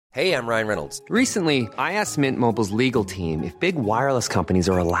Hey, I'm Ryan Reynolds. Recently, I asked Mint Mobile's legal team if big wireless companies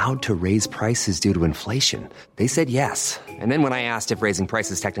are allowed to raise prices due to inflation. They said yes. And then when I asked if raising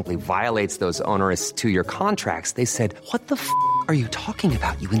prices technically violates those onerous two-year contracts, they said, "What the f*** are you talking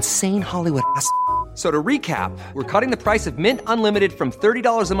about, you insane Hollywood ass?" So to recap, we're cutting the price of Mint Unlimited from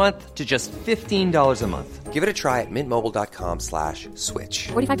 $30 a month to just $15 a month. Give it a try at mintmobile.com/switch.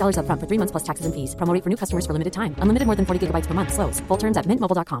 $45 up front for 3 months plus taxes and fees. Promo rate for new customers for limited time. Unlimited more than 40 gigabytes per month. Slows full terms at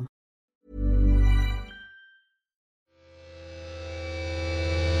mintmobile.com.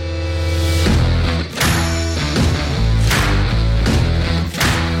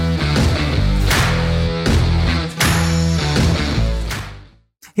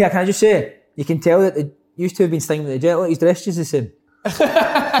 Yeah, can I just say, you can tell that they used to have been stinging with the jet. Look, his dress is the same.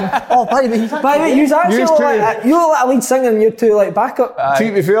 Oh, by the way, you look like a lead singer and you two like backup.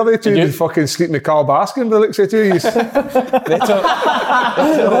 To be fair, they two would fucking sleep with Carl Baskin by the looks of two. So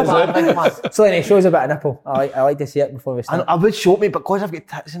anyway, shows a bit of nipple. I like to see it before we start. I would show me, but because I've got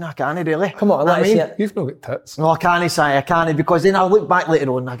tits in, I can't really. Come on, let me see it. You've not got tits. No, I can't say I can't, because then I'll look back later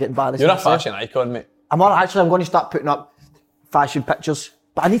on and I get embarrassed. You're a fashion icon, mate. I'm going to start putting up fashion pictures.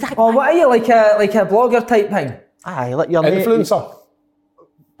 But I need to... Oh, what are you, like a blogger type thing? Aye, like your influencer.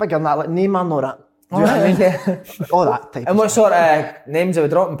 Bigger than that, like Neymar and all that. All right. All that type. And what sort of names are we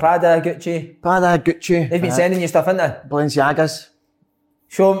dropping? Prada, Gucci? Prada, Gucci. They've been sending you stuff, haven't they? Balenciagas.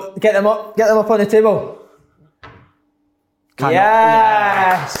 Show them, get them up on the table.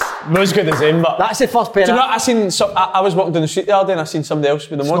 Yes! Not as good as him, but that's the first pair. Do you know what, I was walking down the street the other day and I seen somebody else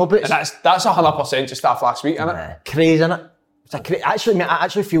with them on. And that's 100% just off last week, isn't it? Crazy, isn't it? Actually, mate, I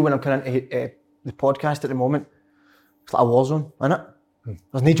actually feel when I'm coming into the podcast at the moment, it's like a war zone, isn't it?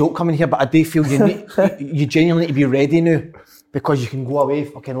 There's no joke coming here, but I do feel you genuinely need to be ready now, because you can go away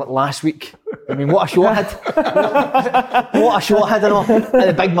fucking like last week. I mean, what a show I had. What a show I had, and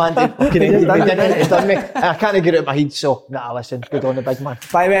the big man did done me. I can't get it out of my head, so listen, good on the big man.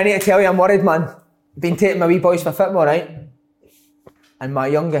 By the way, I need to tell you, I'm worried, man. Been taking my wee boys for football, right? And my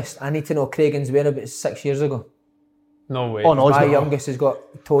youngest, I need to know Craig's whereabouts 6 years ago. No way. Oh, no, my youngest has got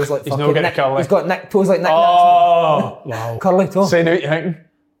toes like he's fucking Nick. He's got toes like Nick. Oh, wow. Curly toe. Say now what you thinking.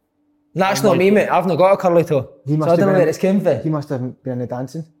 That's not me, mate. I've not got a curly toe. So I don't know where it's came from. He must have been in the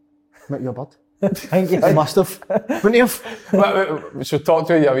dancing. Met your bud. Thank you. He must have. Wouldn't he have? So talk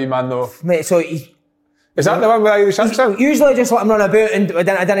to your wee man though. Mate, so is that the one with Irish accent? Usually I just let him run about and I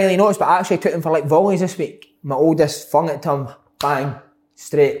didn't really notice, but I actually took him for like volleys this week. My oldest flung it to him, bang,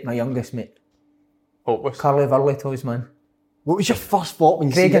 straight. My youngest, mate. Hopeless. Curly Verly toes, man. What was your first thought when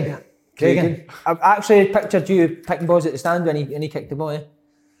you see it? Craig. I actually pictured you picking balls at the stand when he kicked the ball, eh?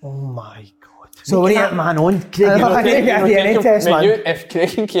 Oh my God. So when that man on, Craig, if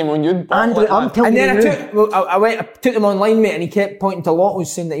Craig came on, you'd Andrew, I'm telling you. And then I took them online, mate, and he kept pointing to lottos,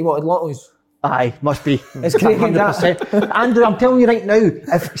 saying that he wanted lottos. Aye, must be. It's Craig 100%. Andrew, I'm telling you right now,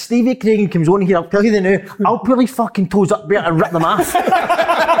 if Stevie Craig comes on here, I'll tell you the now, I'll put his fucking toes up there and rip them off.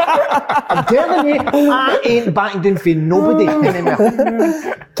 I'm telling you, I ain't backing down for nobody anymore.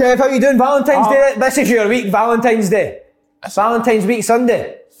 Kev, how you doing? Valentine's Day? This is your week, Valentine's Day. Valentine's week,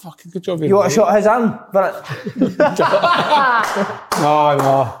 Sunday. Fucking good job. You want a shot of his arm?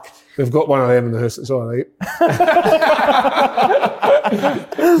 No. We've got one of them in the house, it's alright.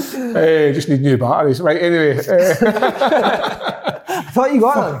 Just need new batteries. Right, anyway. I thought you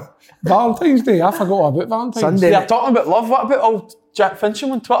got them. Valentine's Day, I forgot about Valentine's. Sunday. You're talking about love, what about old Jack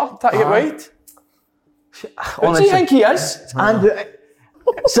Fincham on Twitter? Take it right. What do you think he is? Andrew,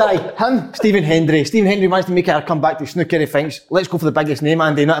 sorry, him, Stephen Hendry. Stephen Hendry wants to make her come back to snooker. He thinks, let's go for the biggest name,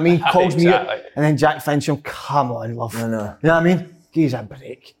 Andy, you know what I mean? Calls me out. And then Jack Fincham, come on, love. I know. You know what I mean? Give us a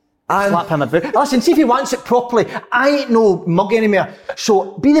break. Slap him about. Listen, see if he wants it properly. I ain't no mug anymore.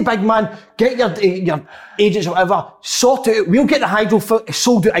 So be the big man, get your agents or whatever, sort it out. We'll get the Hydro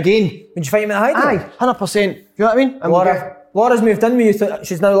sold out again. Would you fight him at the Hydro? Aye, 100%. You know what I mean? Laura's moved in with you.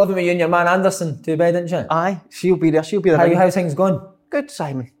 She's now living with you and your man Anderson to bed, isn't she? Aye, she'll be there. She'll be there. How's things going? Good,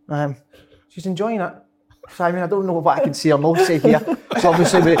 Simon. She's enjoying it. Simon, I don't know what I can say or not say here. So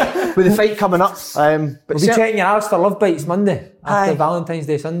obviously with the fight coming up. But we'll be checking your house for love bites Monday after Valentine's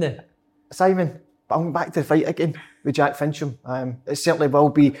Day Sunday. Simon, but I'm back to the fight again with Jack Fincham. It certainly will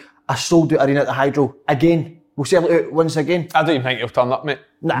be a sold out arena at the Hydro again. We'll sell it out once again. I don't even think he'll turn up, mate.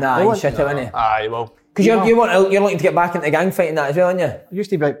 Nah, he's shit out, isn't he? Aye, he will. Because you're looking to get back into gang fighting that as well, aren't you? I used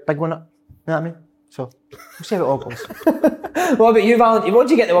to be a big one, you know what I mean? So, we'll see how it all goes. What about you, Valentine? What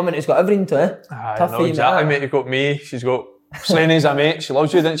do you get the woman who's got everything to it? Tough for you, exactly, mate. You've got me, she's got Slaney's a mate, she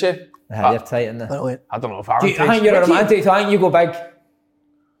loves you, doesn't she? You're tight in there. I don't know if Valentine's... I think you're a romantic, so I think you go big.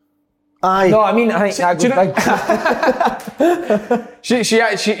 Aye. No, I mean, I think that do you goes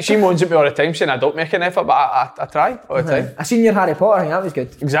big. She moans at me all the time saying I don't make an effort, but I try all the time. I seen your Harry Potter, I think that was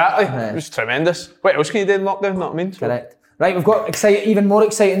good. Exactly. It was tremendous. What else can you do in lockdown? Know what I mean? So- Correct. Right, we've got even more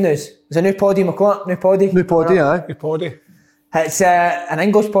exciting news. There's a new poddy, McCourt. New poddy. aye. Your poddy. It's an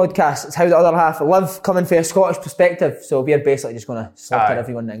English podcast. It's how the other half live, coming from a Scottish perspective. So we're basically just going to slaughter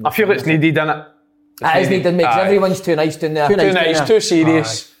everyone in English. I feel it's needed, innit? It is needed, mate, 'cause Aye. everyone's too nice down there. Too Too nice, nice, too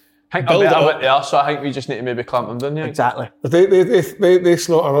serious. I think Build they're it better up. out there, so I think we just need to maybe clamp them down. Yeah. Exactly. But they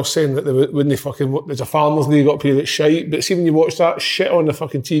slaughter us saying that they wouldn't fucking. There's a Farmers League up here that's shite. But see when you watch that shit on the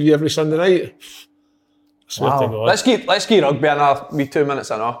fucking TV every Sunday night. I swear to God. Let's get rugby another wee 2 minutes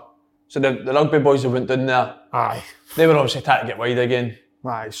and all. So the rugby boys that went down there, Aye. they were obviously trying to get wide again.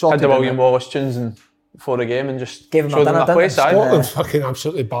 Right, Had sorted the out William now. Wallace tunes and before the game and just Gave 'em a showed them dinner, their place. didn't they? Aye. Scotland fucking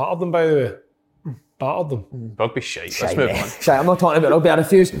absolutely battered them, by the way. Battered them. Rugby's shite. Let's move on. Shite, I'm not talking about rugby, I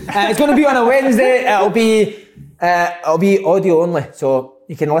refuse. It's going to be on a Wednesday. It'll be audio only, so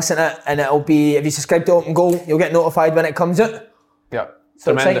you can listen to it, and it'll be, if you subscribe to Open Goal, you'll get notified when it comes out. Yeah.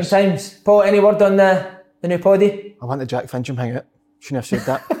 So exciting times. Paul, any word on the new poddy? I want the Jack Fincham hang out. Shouldn't have said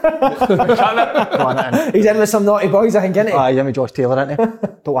that. Don't want it in. He's in with some naughty boys, I think, isn't he? Aye, him and Josh Taylor, isn't he?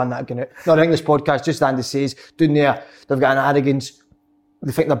 Don't want that going out. No, I think this podcast, just Andy says, down there, they've got an arrogance.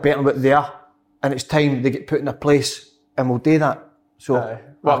 They think they're better than what they are. And it's time they get put in a place, and we'll do that. So,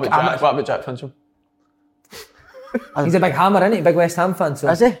 What about Jack Fincham? He's a big Hammer, isn't he? Big West Ham fan. So.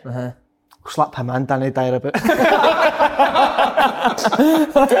 is he? Slap him and Danny Dyer about.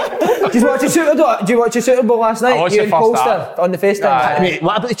 Did you watch the Super Bowl last night? I watched You the and first Polster half. on the FaceTime. Aye. Mate,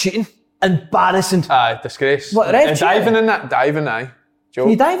 what about the cheating? Embarrassing. Aye, disgrace. What, the ref And cheated? diving in that? Diving, aye. Joe?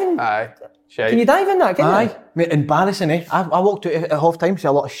 Can you dive in? Aye. Shite. Can you dive in that? Can you? Aye. Mate, embarrassing, eh? I walked out at half time, see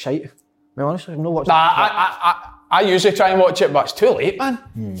a lot of shite. I mean, honestly, I've not watched I usually try and watch it, but it's too late, man.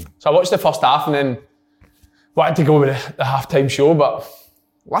 So I watched the first half and then wanted to go with the half-time show, but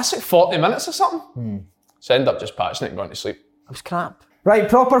last like 40 minutes or something. So I ended up just patching it and going to sleep. It was crap. Right,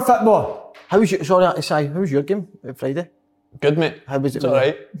 proper football. How was your, sorry, Si, how was your game at Friday? Good, mate. How was it? It's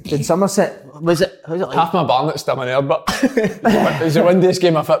alright. In Somerset. How was it like? Half my Barnett's still in there, but it was the windiest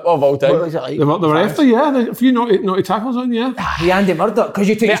game of football of all What time. was it like? The referee, yeah. A few naughty tackles on, yeah. He Andy Murdoch, because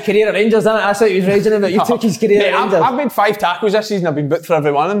you took his career at Rangers, didn't it? That's what he was raging about. You took his career Mate, at Rangers. I've made 5 tackles this season. I've been booked for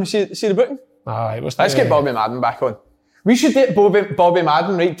every one of them. See the booking? Aye. Let's get Bobby Madden back on. We should get Bobby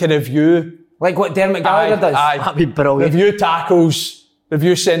Madden, right, to review. Like what Dermot Gallagher does. That'd be brilliant. Review tackles,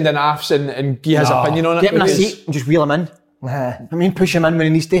 review sending offs and give his opinion on it. Get him in a because- seat and just wheel him in. I mean, push him in when he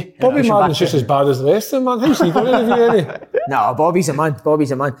needs to. Bobby Push him Madden's back just as bad as the rest of them, man. How's he going to review any? No, Bobby's a man.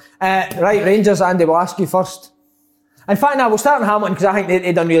 Right, Rangers, Andy, we'll ask you first. In fact, now we'll start on Hamilton because I think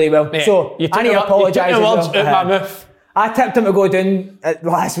they done really well. Mate, So, you took I need the to wor- apologise. You took the as words well. out my mouth. I tipped him to go down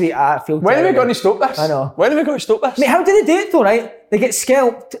last week. I feel When are we terrible. going to stop this? I know. When are we going to stop this? Mate, how did they do it though, right? They get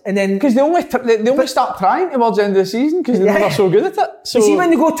scalped and then... Because they only start trying towards the end of the season because they're Yeah. never so good at it. So You see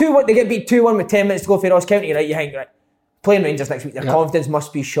when they go 2-1, they get beat 2-1 with 10 minutes to go for Ross County, right? You think, right, playing Rangers next week, their confidence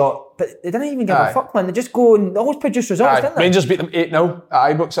must be shot. But they didn't even give Aye. a fuck, man. They just go and always produce results, Aye, didn't they? Rangers beat them 8-0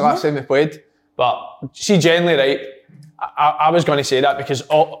 at Ibrox the last time they played. But see, generally, right, I was going to say that because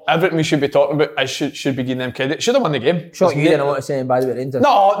everything we should be talking about should be giving them credit. Should have won the game. Sure, you didn't know what to say bad about Rangers.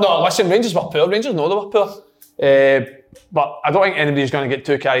 No, listen, Rangers were poor. Rangers know they were poor. But I don't think anybody's going to get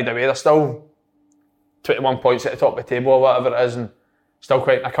too carried away. They're still 21 points at the top of the table or whatever it is and still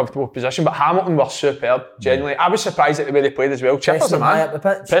quite in a comfortable position. But Hamilton were superb, genuinely. I was surprised at the way they played as well. Chipper's Pressing a them high man. up the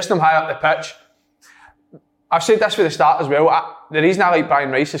pitch. Pressing them high up the pitch. I've said this for the start as well. The reason I like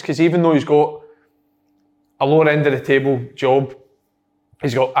Brian Rice is because even though he's got a lower end of the table job, I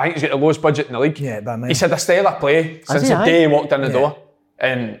think he's got the lowest budget in the league. Yeah, by me. He's had a style of play since he, the aye? day he walked in the door.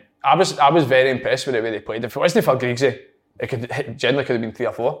 And I was very impressed with the way they played. If it wasn't for Griggsy, it generally could have been 3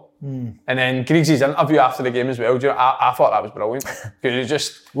 or 4. And then Griggsy's interview after the game as well, I thought that was brilliant. Because it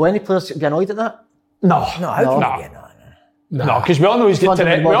just... Will any players get annoyed at that? No, How can you get no. no, because we all know he's got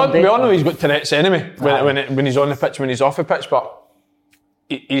Fundamental Tourette's. modern We all day. know he's got Tourette's anyway when he's on the pitch, when he's off the pitch. But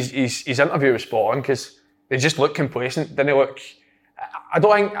his interview was spot on because they just look complacent. Didn't look? I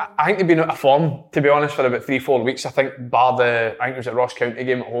think they've been out of form, to be honest, for about 3-4 weeks. I think I think it was a Ross County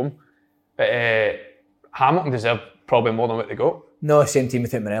game at home. But Hamilton deserve probably more than what they got. No, same team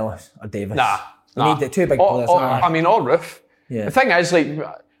without Morelos or Davis. Nah. You need the 2 big players. Or Roof. Yeah. The thing is, like,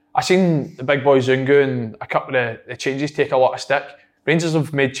 I seen the big boy Zungu and a couple of the changes take a lot of stick. Rangers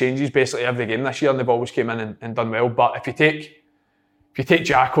have made changes basically every game this year and they've always came in and done well. But if you take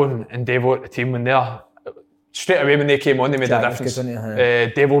Jacko and Devo at the team when they're straight away when they came on, they made Jack a was difference. good,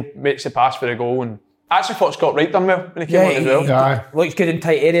 wasn't he? Devo makes the pass for a goal and I actually thought Scott Wright done well when he came on as well. Yeah, Looks good in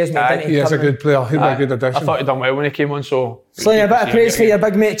tight areas, mate. Aye, didn't he is a Coming in. good player. He'll be a good I addition. thought he done well when he came on, so... Slaney, a bit of praise for your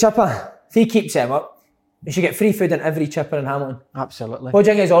big mate Chipper. If he keeps him up, you should get free food in every Chipper in Hamilton. Absolutely. What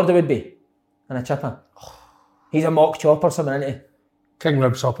do you think his order would be? In a Chipper? He's a mock chop or something, isn't he? King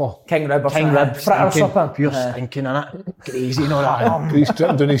rib supper. King rib or King something. rib, Fritter stinking, supper. pure stinking, innit? Crazy, no that. Grease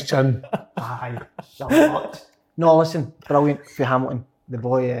dripping down his chin. Aye, somewhat. No, listen, brilliant for Hamilton. The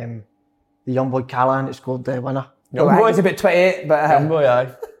boy, the young boy Callahan that scored the winner. Young boy. He's about 28, but... Young boy,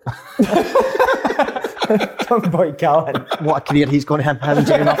 aye. Young boy Callahan. What a career he's going to have. Him and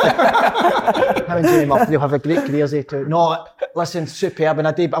Jamie Murphy. Him and Jamie Murphy, they'll have a great careers there too. No, listen, superb. And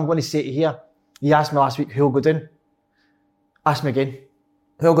I'm going to say it here. You asked me last week who'll go down. Ask me again.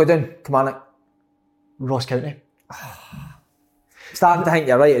 Who'll go down? Kilmarnock. Ross County. Starting to think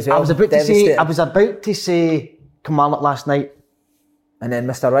you're right as well. I was about Devastated. to say Kilmarnock last night. And then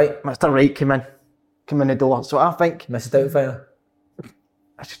Mr. Wright. Mr. Wright came in the door. So I think Mrs. Doubtfire.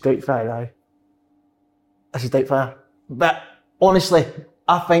 this is Doubtfire, aye. This is Doubtfire. But honestly,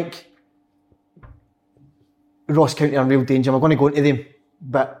 I think Ross County are in real danger. We're going to go into them.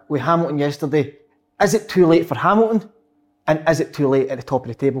 But with Hamilton yesterday, is it too late for Hamilton? And is it too late at the top of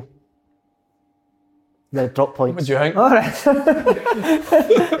the table? The drop points. What do you think? All right.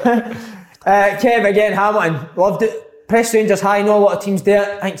 Kev, again, Hamilton. Loved it. Press Rangers high. Know a lot of teams do it.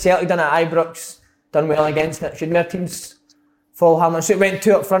 I think Celtic done it at Ibrox. Done well against it. Should more teams follow Hamilton? So it went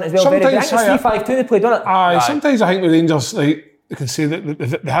 2 up front as well. Very good. I think it was 3-5-2 they played, wasn't it? Aye, sometimes I think with Rangers, like, you can say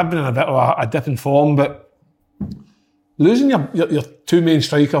that they have been in a bit of a dip in form, but losing your two main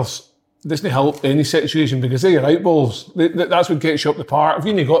strikers doesn't help any situation because they're your right balls. That's what gets you up the park. If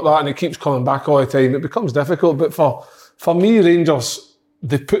you ain't got that and it keeps coming back all the time, it becomes difficult. But for me, Rangers,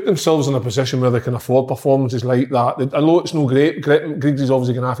 they put themselves in a position where they can afford performances like that. I know it's no great. Griggs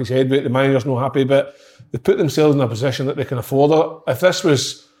obviously going to have his head with it. The manager's not happy, but they put themselves in a position that they can afford it. If this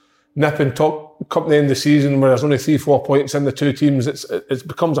was nipping top come the end of the season where there's only 3-4 points in the two teams, it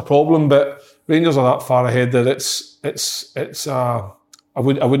becomes a problem. But Rangers are that far ahead that I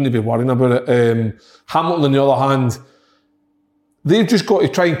wouldn't be worrying about it. Hamilton, on the other hand, they've just got to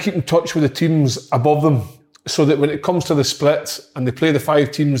try and keep in touch with the teams above them so that when it comes to the split and they play the 5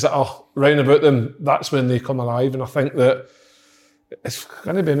 teams that are round about them, that's when they come alive. And I think that it's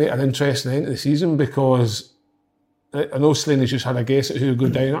going to be an interesting end of the season because I know Slaney's just had a guess at who would go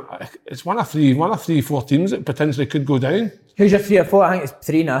down. It's one of 3-4 teams that potentially could go down. Who's your 3 or 4? I think it's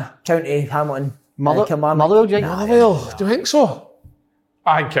 3 now. County, Hamilton, Kilmarnock. Motherwell, do you think? Motherwell, do you think so?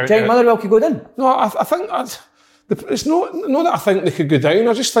 I can count Do you think it. Motherwell could go down? No, I think it's not that I think they could go down.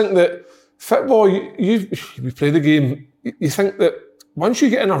 I just think that football, we play the game. You think that once you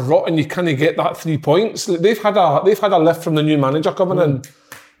get in a rut and you kind of get that 3 points, they've had a lift from the new manager coming in,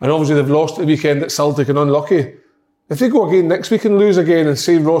 and obviously they've lost the weekend at Celtic and unlucky. If they go again next week and lose again and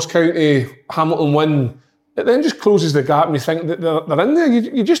say Ross County, Hamilton win, it then just closes the gap and you think that they're in there.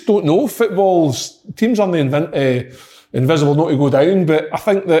 You just don't know. Teams are invisible not to go down, but I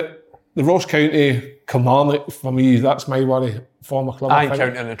think that the Ross County, Kilmarnock, for me, that's my worry. Former club. I ain't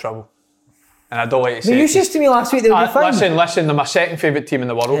counting in the trouble. And I don't like to say You it. said to me last week they would be fine. Listen, they're my second favourite team in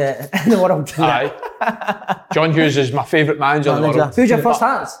the world. Yeah, in the world. Aye. John Hughes is my favourite manager in the world. Who's your first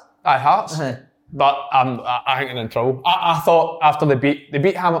Hearts? Aye, Hearts. Uh-huh. But I think they're in trouble. I thought after they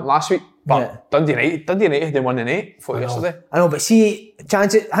beat Hamilton last week, but Dundee United, they won in 8 for yesterday. I know, but see,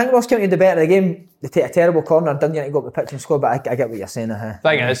 chances. I think Ross County did better of the game. They take a terrible corner, Dundee United go up the pitch and score, but I get what you're saying.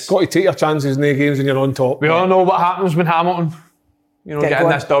 Thing is, got to take your chances in the games and you're on top. we all know what happens when Hamilton, get in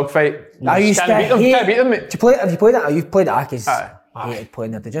this dogfight. I used to Can't beat them, mate. Have you played it? You've played it, Aki's. Aye. Hated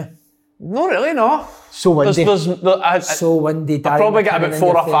playing there, did you? No, really, no. So windy. So windy. I probably get about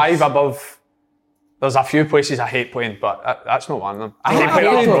 4 or 5 above. There's a few places I hate playing, but that's not one of them. I hate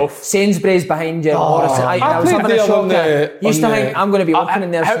playing at Rough. Sainsbury's behind you. Morrison. I was played having a there shock on there. Used to think I'm going to be working in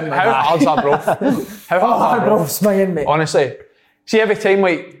there soon. How hard's that, bro? How hard's that, bro? Rough's mine, mate. Honestly, see every time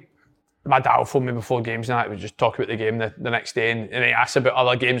my dad will phone me before games and that, we just talk about the game the next day and he asks about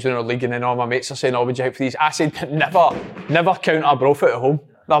other games in our league and then all my mates are saying, would you out for these? I said, never count our Brough out at home.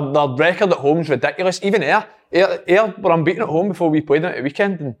 Their record at home is ridiculous. Even Ayr were unbeaten at home before we played them at the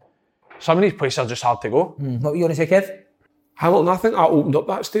weekend and some of these places are just hard to go. What were you going to say, Kev? Hamilton, I think I opened up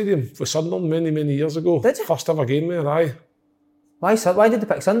that stadium for Sunderland many, many years ago. Did you? First ever game there, aye. Why did they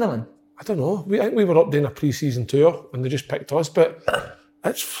pick Sunderland? I don't know. I think we were up doing a pre-season tour and they just picked us, but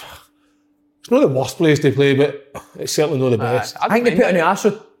it's not the worst place to play, but it's certainly not the best. I think they put a new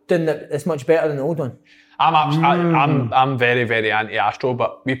Astro down that's much better than the old one. I'm very, very anti-Astro,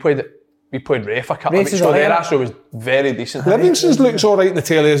 but we played it we played Ray for a couple of Race weeks is ago. alright, Their innit? Astro was very decent. Livingston's looks all right in the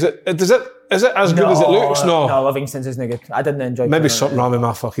telly. Is it as good as it looks? No, Livingston's isn't good. I didn't enjoy Maybe playing something it. wrong with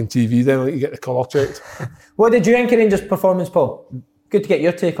my fucking TV then, like you get the colour checked. What did you think of Rangers' performance, Paul? Good to get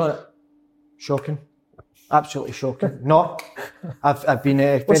your take on it. Shocking. Absolutely shocking. No, I've been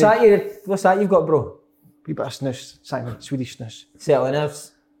very... What's that you've got, bro? Wee bit of snus, Simon, Swedish snus. Settle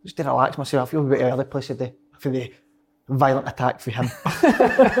nerves. Just to relax myself. I feel a bit early place today for the violent attack for him.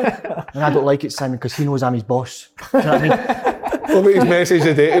 And I don't like it, Simon, because he knows I'm his boss. Do you know what I mean? What about his message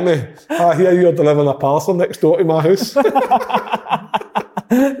today to me? I hear you're delivering a parcel next door to my house.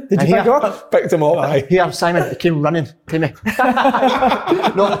 Did you pick it up? Picked him up, aye. Here, Simon, he came running to me.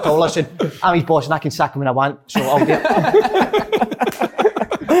 Not at all, listen, I'm his boss and I can sack him when I want, so I'll get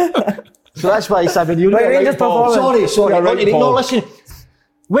So that's why, Simon, you're Right, right, Rangers Paul. performance. Sorry. You're right, No, Paul. listen,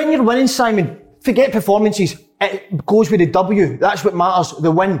 when you're winning, Simon, forget performances. It goes with the W. That's what matters,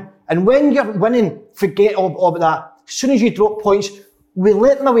 the win. And when you're winning, forget all about that. As soon as you drop points, we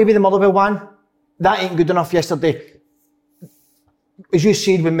let them away with the Motherwell one. That ain't good enough yesterday. As you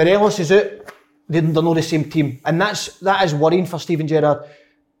said, when Morelos is out, they're not the same team. And that is worrying for Steven Gerrard.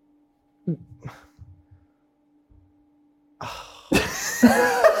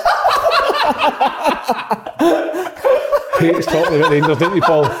 Hates talking about Rangers, didn't you,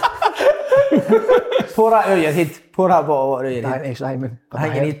 Paul? Pour that out of your head. Pour that bottle of water out of your head. Thanks, Simon. I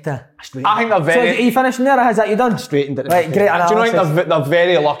think you need to. I think they're So very... are you finishing there or has that you done? Straightened it. Right, great Do you know, I analysis. think they're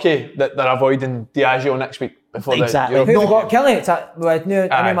very lucky that they're avoiding Diageo next week before Exactly. the Who Euro. have we got? Kelly? It's a new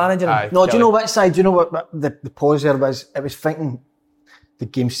Aye, manager. aye. No, do you Kelly. know what side? Do you know what the pause there was? I was thinking the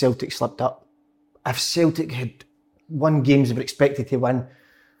game Celtic slipped up. If Celtic had won games they were expected to win,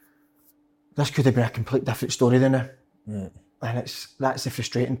 this could have been a complete different story than now. And that's the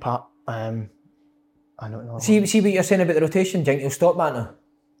frustrating part. I don't know. See what you're saying about the rotation. Do you think he'll stop that now?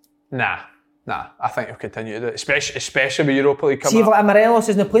 Nah. I think he'll continue to do it, especially with Europa League See coming if up. Morelos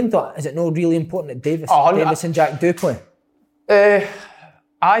isn't playing, though, is it not really important that Davis and Jack do play?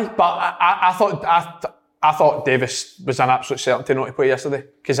 Aye, but I thought Davis was an absolute certainty not to play yesterday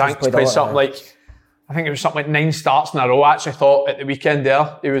because I think he's played something like, I think it was something like 9 starts in a row. I actually thought at the weekend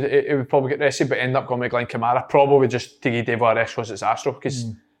there he would probably get rested, but ended up going with Glenn Kamara, probably just to give Dave a rest was it's Astro because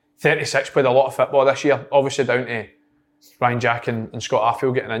 36 played a lot of football this year, obviously down to Ryan Jack and Scott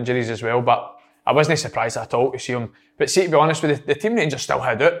Arfield getting injuries as well, but I wasn't surprised at all to see him. But see, to be honest with you, the team Rangers still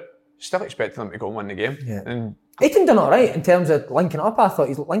had it, still expected them to go and win the game. Yeah. And Eaton done alright in terms of linking up. I thought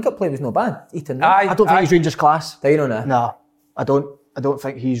his link-up play was no bad. Eaton, no? I don't think he's Rangers class. Do you know now? No, I don't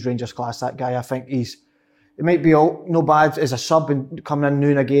think he's Rangers class, that guy. I think it might be all no bad as a sub and coming in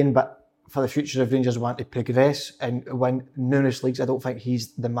noon again, but for the future if Rangers want to progress and win numerous leagues, I don't think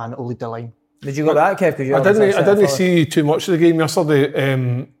he's the man to lead the line. Did you go that, Kev? I didn't see too much of the game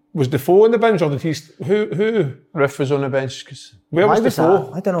yesterday. Was Defoe on the bench or did he? Who? Riff was on the bench because Where was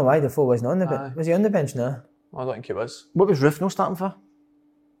Defoe? I don't know why Defoe wasn't on the bench. Was he on the bench now? I don't think he was. What was Roof not starting for?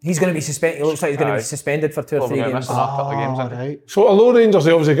 He's going to be suspended. It looks like he's going to be suspended for 2 or Probably 3 gonna games. miss another couple of games. I think. Right. So although Rangers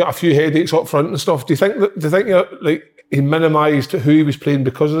they obviously got a few headaches up front and stuff, do you think like he minimised who he was playing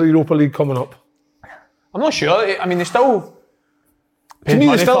because of the Europa League coming up? I'm not sure. I mean, they still... To me,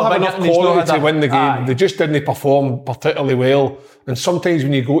 they still have Big enough Italy, they still quality had to that- win the game. Aye. They just didn't perform particularly well. And sometimes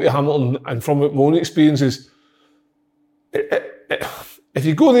when you go to Hamilton, and from my own experiences, if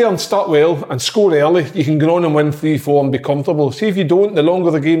you go there and start well and score early, you can go on and win 3-4 and be comfortable. See if you don't, the longer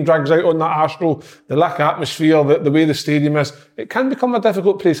the game drags out on that Astro, the lack of atmosphere, the way the stadium is, it can become a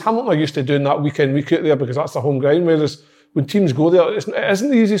difficult place. Hamilton are used to doing that week in, week out there because that's the home ground, whereas when teams go there, it isn't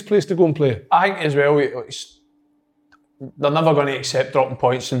the easiest place to go and play. I think as well, they're never going to accept dropping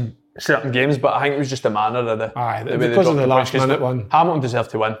points in certain games, but I think it was just a manner of the Aye, the way they because of dropped the last points, 'cause minute one. Hamilton deserved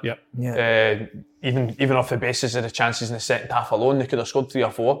to win. Yep. Yeah. Even off the basis of the chances in the second half alone, they could have scored 3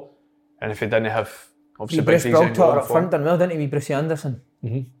 or 4. And if they didn't have obviously Bruce big things Brown going up for front them. done well, didn't he, with Brucey Anderson?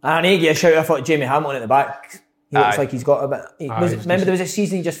 And I need to give a shout. I thought Jamie Hamilton at the back. He looks Aye. like he's got a bit. Remember, there was a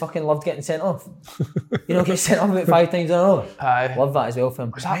season he just fucking loved getting sent off. Get sent off about 5 times in a row. Aye. Love that as well for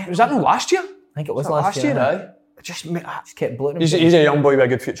him. Was that not last year? I think it was Was that last year. aye? Just kept blowing him. He's a young boy with a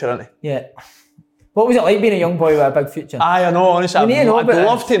good future, isn't he? Yeah. What was it like being a young boy with a big future? Aye, I know, honestly. You need to know I'd about it.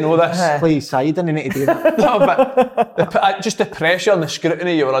 love to know this. please, side, you didn't need to do that. No, but just the pressure and the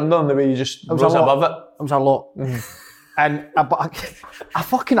scrutiny you were under and the way you just was rose a lot. above it. It was a lot. And I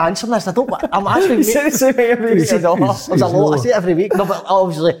fucking answer this. I'm actually... the same way every week. It was a lot. I say it every week. No, but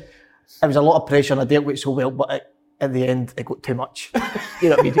obviously, it was a lot of pressure and I dealt with it so well, but at the end, it got too much. You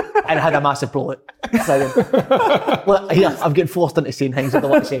know what I mean? And I had a massive blowout. Well, I'm getting forced into saying things I don't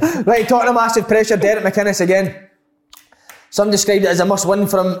want to say. Right, talking of massive pressure, Derek McInnes again. Some described it as a must-win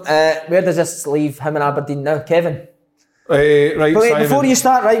for him. Where does this leave him and Aberdeen now, Kevin? Right, But wait, Simon. before you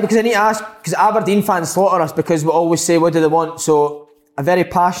start, right, because I need to ask, because Aberdeen fans slaughter us because we always say, what do they want? So, a very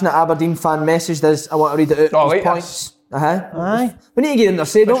passionate Aberdeen fan messaged us. I want to read it out. Oh, His right, points. Aye. We need to give them their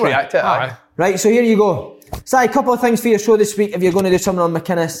say, don't we? React to it, aye. Right, so here you go. So, a couple of things for your show this week if you're going to do something on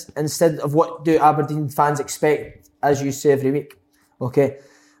McInnes instead of what do Aberdeen fans expect, as you say every week. Okay.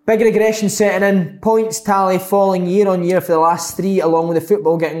 Big regression setting in, points tally falling year on year for the last 3, along with the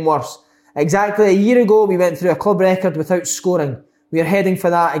football getting worse. Exactly a year ago, we went through a club record without scoring. We are heading for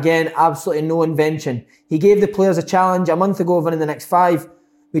that again, absolutely no invention. He gave the players a challenge a month ago of winning the next 5.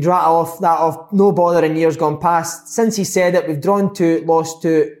 We'd rattle that off, no bother in years gone past. Since he said it, we've drawn 2, lost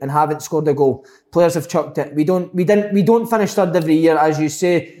 2, and haven't scored a goal. Players have chucked it. We don't finish third every year, as you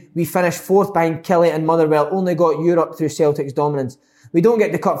say. We finished 4th behind Killie and Motherwell, only got Europe through Celtic's dominance. We don't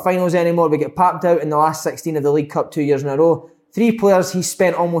get the cup finals anymore. We get papped out in the last 16 of the League Cup 2 years in a row. 3 players he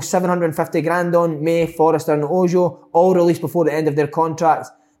spent almost 750 grand on, May, Forrester and Ojo, all released before the end of their contracts.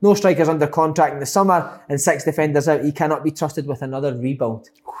 No strikers under contract in the summer, and 6 defenders out. He cannot be trusted with another rebuild.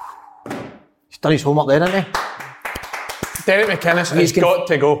 He's done his homework there, hasn't he? Derek McInnes has got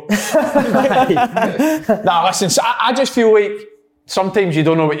to go. Nah, listen, so I just feel like sometimes you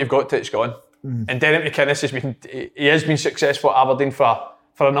don't know what you've got till it's gone. And Derek McInnes has been successful at Aberdeen for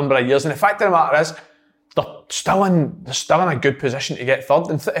a number of years. And the fact of the matter is, they're still in a good position to get third.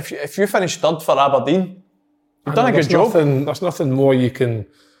 And if you finish third for Aberdeen, you've done a good job. There's nothing more you can.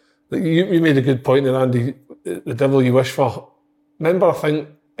 You made a good point there, Andy. The devil you wish for. Remember, I think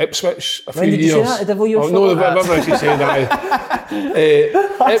Ipswich a few When did years. you say that? The devil you wish for? No, remember as you said that.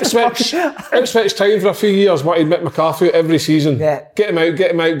 Ipswich time for a few years wanted Mick McCarthy out every season. Yeah. Get him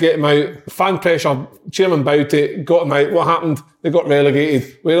out. Fan pressure, Chairman Bowty, got him out. What happened? They got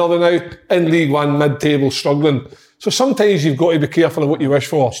relegated. Where are they now? In League One, mid-table, struggling. So sometimes you've got to be careful of what you wish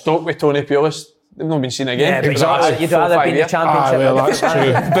for. Stoke with Tony Pulis, they've not been seen again. Yeah, exactly. You'd rather be in the Championship. Well, that's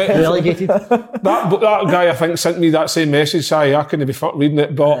true. But Relegated. that guy, I think, sent me that same message. Sorry, I couldn't be reading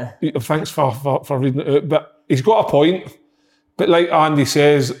it, but thanks for reading it out. But he's got a point. But like Andy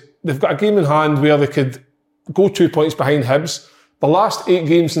says, they've got a game in hand where they could go 2 points behind Hibs. The last 8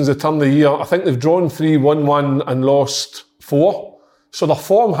 games since the turn of the year, I think they've drawn 3, won 1 and lost 4. So their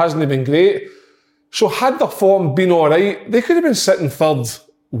form hasn't been great. So had their form been alright, they could have been sitting third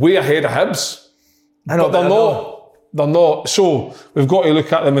way ahead of Hibs. But they're not. They're not. So we've got to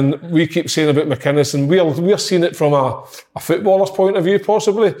look at them, and we keep saying about McInnes, and we're seeing it from a footballer's point of view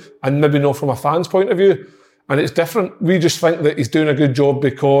possibly, and maybe not from a fan's point of view. And it's different. We just think that he's doing a good job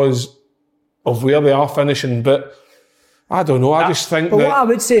because of where they are finishing. But I don't know. I just think that what I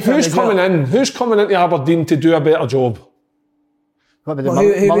would say for him who's as coming well- in? Who's coming into Aberdeen to do a better job? What about the Who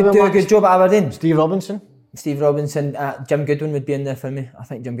would Motherwell do a match? good job at Aberdeen? Steve Robinson. Steve Robinson, Jim Goodwin would be in there for me. I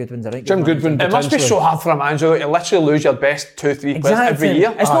think Jim Goodwin's a right Jim good Goodwin. manager. It must be so hard for a manager to literally lose your best 2-3 players every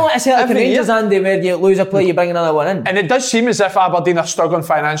year. It's not like a Celtic and Every Rangers, year. Andy, where you lose a player, you bring another one in. And it does seem as if Aberdeen are struggling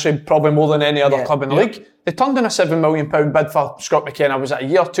financially, probably more than any other Yeah. club in the league. They turned in a £7 million bid for Scott McKenna, was it a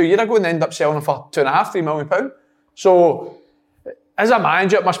year or 2 years ago, and they ended up selling him for £2.5–3 million. So, as a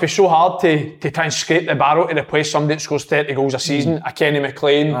manager, it must be so hard to try and scrape the barrel to replace somebody that scores 30 goals a season. A Kenny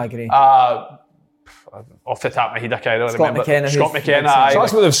McLean. I agree. Off the top of my head, I can't Scott remember. McKenna, Scott who's- McKenna, So aye.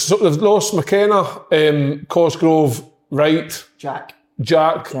 So that's what they've lost McKenna, Cosgrove, Wright, Jack.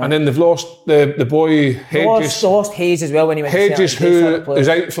 and then they've lost the boy They Hedges. lost Hayes as well when he went Hedges, to Celtic. who Celtic players. is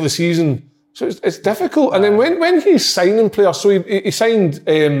out for the season. So it's difficult. And then when he's signing players, so he signed,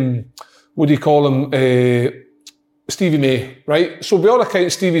 what do you call him, Stevie May, right? So by all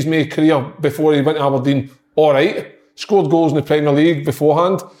accounts, Stevie May's career before he went to Aberdeen, all right. Scored goals in the Premier League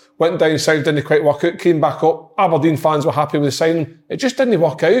beforehand. Went down south, didn't quite work out, came back up. Aberdeen fans were happy with the signing. It just didn't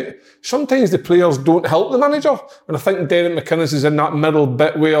work out. Sometimes the players don't help the manager. And I think Derek McInnes is in that middle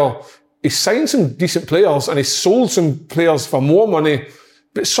bit where he's signed some decent players and he's sold some players for more money,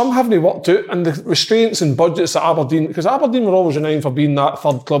 but some haven't worked out. And the restraints and budgets at Aberdeen, because Aberdeen were always renowned for being that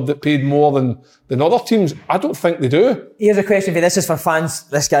third club that paid more than other teams. I don't think they do. Here's a question for you. This is for fans.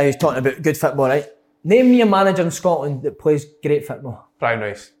 This guy who's talking about good football, right? Name me a manager in Scotland that plays great football. Brian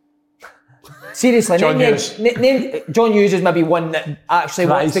Rice. Seriously, John name Hughes. name John Hughes is maybe one that actually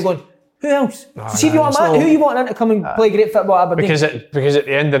wants to go. Who else? See if you want who you want in to come and play great football at Aberdeen. Because at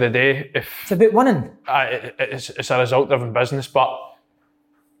the end of the day, It's about winning. it's a result-driven business, but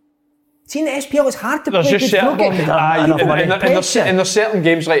See, in the SPL, it's hard to there's play just good certain football. and there's certain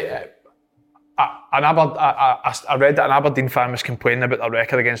games like I read that an Aberdeen fan was complaining about their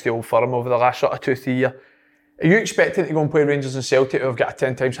record against the Old Firm over the last sort of 2-3 years. Are you expecting to go and play Rangers and Celtic who have got a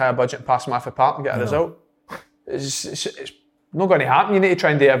 10 times higher budget and pass them off the park and get a result? It's not going to happen. You need to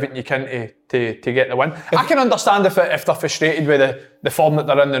try and do everything you can to get the win. I can understand if they're frustrated with the form that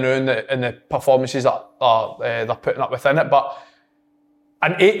they're in now and the performances that they're putting up within it, but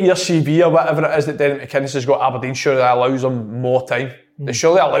an 8-year CV or whatever it is that Derek McInnes has got Aberdeen, surely that allows them more time. It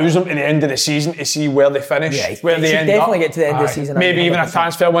surely allows them to the end of the season to see where they finish, where they end up. Definitely get to the end of the season. Maybe even a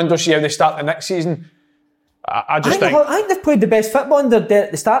transfer window, see how they start the next season. I think they've played the best football under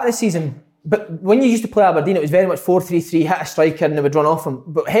the start of the season. But when you used to play Aberdeen, it was very much 4-3-3, hit a striker and they would run off him.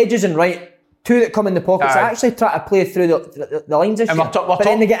 But Hedges and Wright, two that come in the pockets, actually try to play through the lines this year. But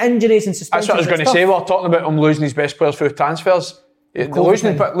then they get injuries and suspensions. That's what I was going to say. We're talking about him losing his best players through transfers.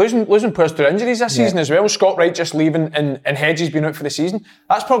 Losing players through injuries this season as well. Scott Wright just leaving and Hedges being out for the season.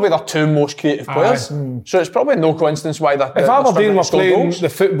 That's probably their two most creative players. So it's probably no coincidence why they're if Aberdeen were playing the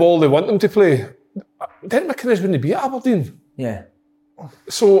football they want them to play, Derek McInnes wouldn't be at Aberdeen. Yeah.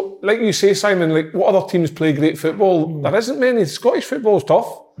 So, like you say, Simon, like what other teams play great football? There isn't many. Scottish football's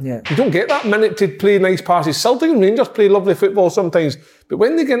tough. Yeah. You don't get that minute to play nice passes. Celtic and Rangers play lovely football sometimes, but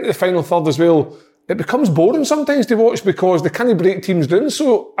when they get into the final third as well, it becomes boring sometimes to watch because they can't break teams down.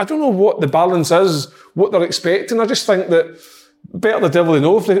 So I don't know what the balance is, what they're expecting. I just think that better the devil they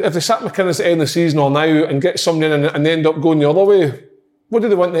know. If they sack McInnes at the end of the season or now and get somebody in and they end up going the other way, what do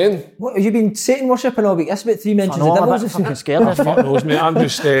they want then? What have you been Satan worshipping all week? That's about 3 mentions of devils. I'm fucking scared. Fuck knows, mate. I'm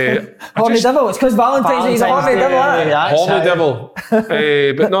just... Horny devil. It's because Valentine's Day is a horny devil. Horny devil.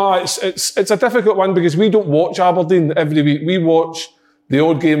 But no, it's a difficult one because we don't watch Aberdeen every week. We watch the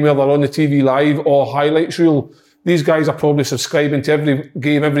odd game where they're on the TV live or highlights reel. These guys are probably subscribing to every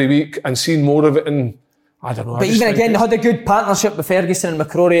game every week and seeing more of it, and I don't know. But even again, they had a good partnership with Ferguson and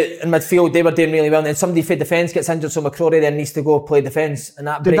McCrory in midfield. They were doing really well, and then somebody for defence gets injured, so McCrory then needs to go play defence, and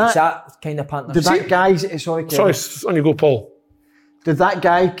that breaks that kind of partnership. Did that guy... Sorry, on you go, Paul. Did that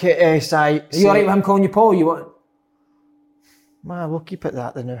guy say... Are you alright with him calling you Paul? You want? Man, we'll keep it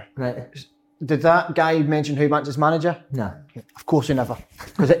that then now. Right. Did that guy mention who wants his manager? No. Of course he never.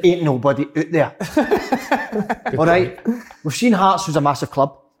 Because it ain't nobody out there. Alright? We've seen Hearts, who's a massive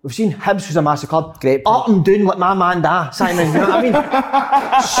club. We've seen Hibs, who's a massive club. Great. Up and down like my man da, Simon, you know what I mean?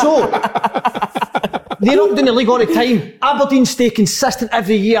 So, they're not doing the league all the time. Aberdeen stay consistent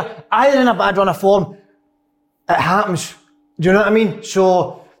every year. Either in a bad run of form, it happens. Do you know what I mean?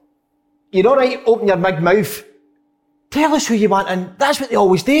 So, you're alright, open your big mouth. Tell us who you want, and that's what they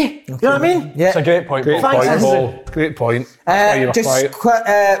always do. Okay. You know what I mean? Yeah. It's a great point. Great point, Paul. Great point.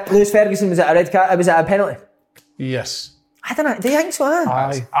 Lewis Ferguson, was it a red card? Was it a penalty? Yes. I don't know. Do you think so?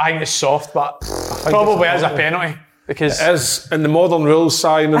 I think it's soft, but probably is a penalty. Because it is in the modern rules,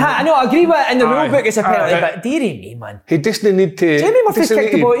 Simon. I know, I agree with it. In the rule book it's a penalty, but dearie me, man. He doesn't need to... Jamie Murphy's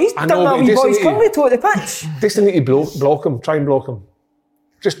kicked the ball. He's done that wee boy's comedy to the pitch. Doesn't need to block him. Try and block him.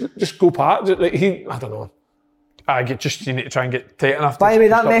 Just go past. Like I don't know. You need to try and get tight enough. By the way,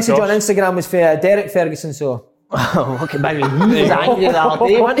 that message on Instagram was for Derek Ferguson, so... Okay, maybe he was angry the other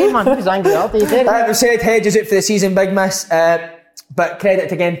day, wasn't he, man? He was angry the other day. We said Hedges out for the season, big miss. But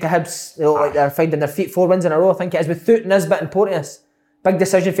credit again to Hibs. They look like they're finding their feet. 4 wins in a row, I think it is, with Thuot, Nisbet and Porteous. Big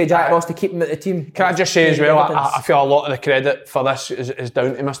decision for Jack Ross to keep him at the team. Can I just say as well, I feel a lot of the credit for this is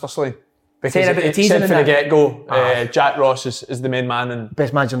down to Mr. Slane. Because saying about the it teasing said from the get-go, Jack Ross is the main man and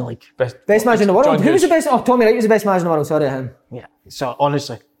best manager in the league. Best manager in the world. Who was the best? Oh, Tommy Wright was the best manager in the world. Sorry, him. Yeah. So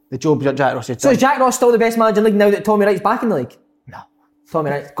honestly, the job that Jack Ross had done. So is Jack Ross still the best manager in the league now that Tommy Wright's back in the league? No.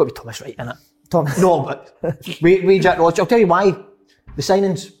 Tommy Wright. Got to be Thomas Wright, innit? Tommy. No, but we Jack Ross. I'll tell you why. The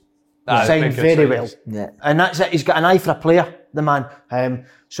signings signed very well. Yeah. And that's it. He's got an eye for a player, the man.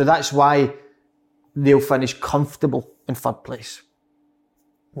 So that's why they'll finish comfortable in 3rd place.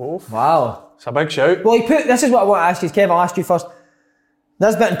 Oh, wow. It's a big shout. Well, this is what I want to ask you, Kev. I'll ask you first.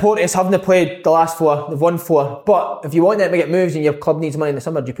 Nisbet and Porteous haven't played the last 4. They've won 4. But if you want them to get moves and your club needs money in the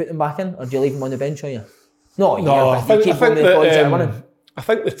summer, do you put them back in or do you leave them on the bench? I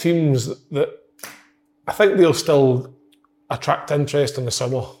think the teams that I think they'll still attract interest in the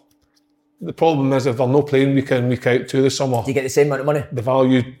summer. The problem is if they're not playing week in, week out to the summer, do you get the same amount of money? The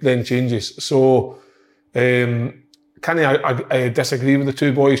value then changes. So, I disagree with the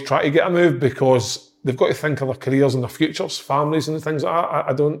two boys try to get a move because they've got to think of their careers and their futures, families and things like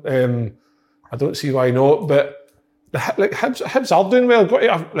that. I don't see why not. But Hibs are doing well.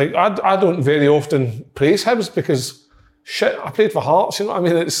 I don't very often praise Hibs because I played for Hearts. You know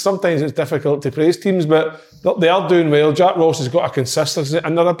what I mean? Sometimes it's difficult to praise teams, but they are doing well. Jack Ross has got a consistency,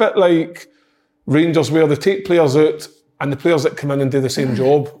 and they're a bit like Rangers where they take players out and the players that come in and do the same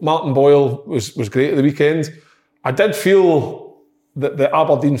job. Martin Boyle was great at the weekend. I did feel that the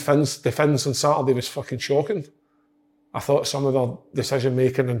Aberdeen defence on Saturday was fucking shocking. I thought some of their decision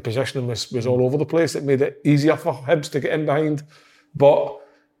making and positioning was all over the place. It made it easier for Hibs to get in behind. But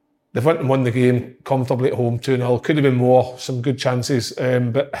they've went and won the game comfortably at home 2-0. Could have been more, some good chances.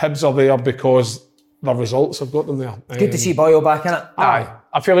 But Hibs are there because the results have got them there. Good to see Boyle back in it. Aye.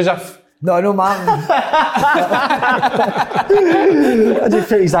 I feel as if... No, Martin. I just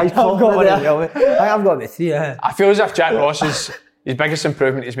put his eyes popping there. I've got the 3, yeah. I feel as if Jack Ross's his biggest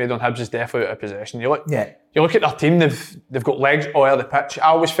improvement he's made on Hibs is definitely out of possession. You look at their team, they've got legs all over the pitch. I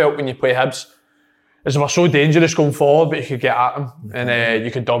always felt when you play Hibs, as they were so dangerous going forward, but you could get at them and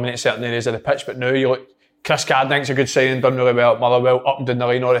you could dominate certain areas of the pitch. But now you look, Chris Gardnick's a good signing, done really well at Motherwell, up and down the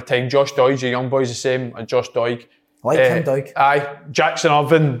line all the time. Josh Doig, your young boy's the same, and Josh Doig. Like him, Doig. Aye, Jackson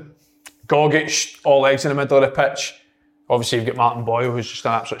Irvine, Gogic, all legs in the middle of the pitch. Obviously, you've got Martin Boyle, who's just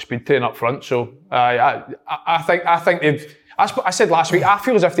an absolute speed train up front. So I think they've. I said last week, I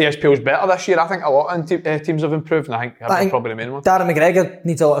feel as if the SPL's better this year. I think a lot of teams have improved, and I think Hibs probably the main one. Darren McGregor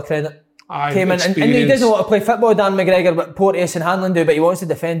needs a lot of credit. Came in and he doesn't want to play football, Dan McGregor, but Porteous and Hanlon do, but he wants to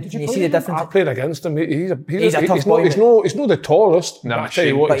defend. Can you see the difference? I played against him. He's a tough boy. He's not the tallest. No, I tell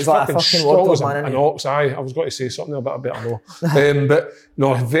you what, but he's like a fucking wardrobe man, an ox. I was going to say something about a bit more. But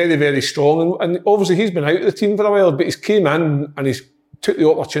no, very, very strong. And obviously he's been out of the team for a while, but he's came in and he's took the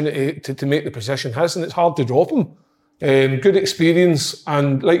opportunity to make the position his, and it's hard to drop him. Good experience,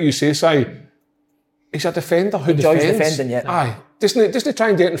 and like you say, Si, he's a defender who enjoys defends. Defending, yeah. Aye, doesn't try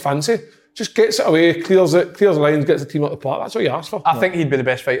and get in fancy. Just gets it away, clears the lines, gets the team up the park. That's what you ask for. I think he'd be the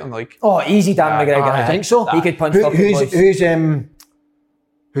best fighter in the league. Oh, easy, Dan McGregor. I think so. He could punch fucking boys.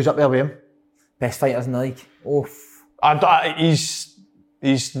 Who's up there with him? Best fighters in the league.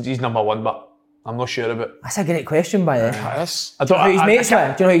 He's number one, but I'm not sure of it. That's a great question, by the way. Yes. Do you know who he's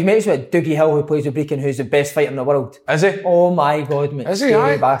mates with? Dougie Hill, who plays with Brecon, who's the best fighter in the world. Is he? Oh my God, mate. Is he?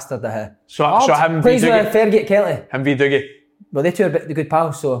 Scary bastard, So him plays v with Dougie. Fergie Kelly. Him v Dougie. Well, they two are the good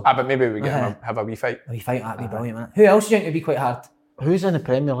pals, so... But maybe we get him have a wee fight. A wee fight, that'd be brilliant, man. Who else do you think would be quite hard? Who's in the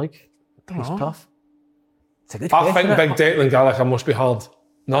Premier League? He's tough. It's a good I question. think Big Declan Gallagher must be hard.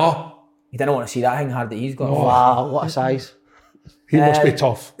 No? You didn't want to see that thing hard that he's got. Wow, what a size. He must be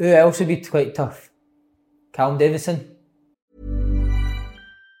tough. Who else would be quite tough? Callum Davidson.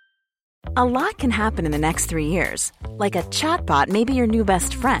 A lot can happen in the next 3 years. Like a chatbot may be your new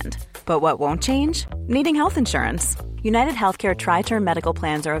best friend. But what won't change? Needing health insurance. United Healthcare Tri-Term Medical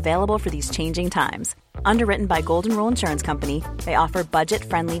Plans are available for these changing times. Underwritten by Golden Rule Insurance Company, they offer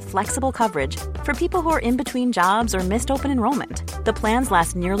budget-friendly, flexible coverage for people who are in between jobs or missed open enrollment. The plans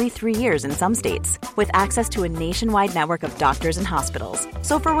last nearly 3 years in some states, with access to a nationwide network of doctors and hospitals.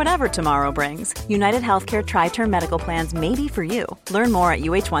 So for whatever tomorrow brings, United Healthcare Tri-Term Medical Plans may be for you. Learn more at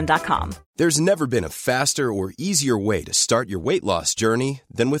uh1.com. There's never been a faster or easier way to start your weight loss journey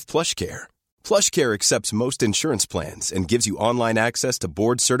than with PlushCare. PlushCare accepts most insurance plans and gives you online access to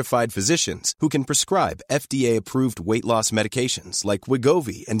board-certified physicians who can prescribe FDA-approved weight loss medications like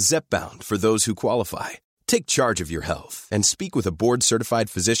Wegovy and Zepbound for those who qualify. Take charge of your health and speak with a board-certified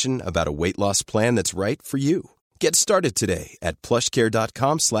physician about a weight loss plan that's right for you. Get started today at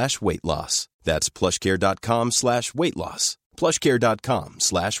plushcare.com/weight loss. That's plushcare.com/weight loss.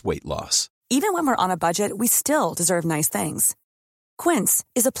 plushcare.com/weight loss. Even when we're on a budget, we still deserve nice things. Quince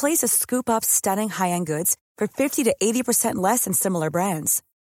is a place to scoop up stunning high-end goods for 50 to 80% less than similar brands.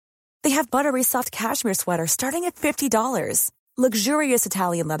 They have buttery soft cashmere sweaters starting at $50, luxurious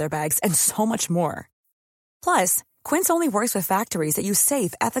Italian leather bags, and so much more. Plus, Quince only works with factories that use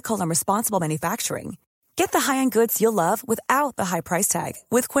safe, ethical, and responsible manufacturing. Get the high-end goods you'll love without the high price tag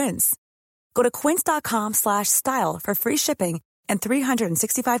with Quince. Go to quince.com/style for free shipping and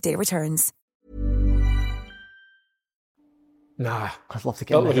 365-day returns. Nah. I'd love to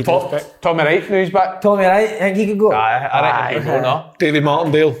get him. Tommy Wright, who's back? Tommy Wright, I think he could go. I reckon he could go, no? Davy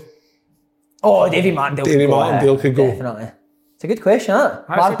Martindale. Oh, Davy Martindale could go. Definitely. It's a good question, isn't it?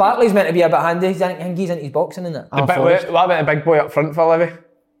 Mark Bartley's meant to be a bit handy. I think he's into his boxing, isn't it? What about the big boy up front for Levy?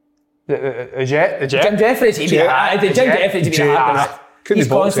 The Jet? Jim Jeffries, he'd be the hardest. He's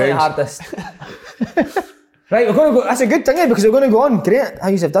constantly the hardest. Right, we're going to go. That's a good thing, because we're going to go on. Great how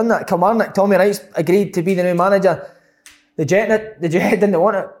you've done that. Kilmarnock, Tommy Wright's agreed to be the new manager. The Jet didn't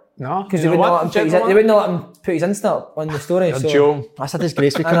want it. No, because they wouldn't let him put his Insta up on the story. So that's a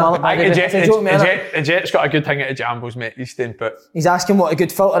disgrace with Kilmarnock. The Jet's got a good thing at the Jambos, mate. He's staying put. He's asking what a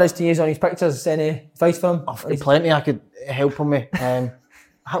good filter is to use on his pictures. Any advice for him? I've got plenty I could help him with.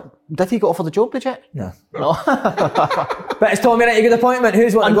 Did he go offer the job, the Jet? No. But it's Tommy Wright a good appointment?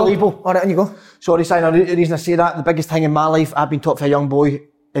 Who's what? Unbelievable. All right, on you go. Sorry, Simon, the reason I say that, the biggest thing in my life I've been taught for a young boy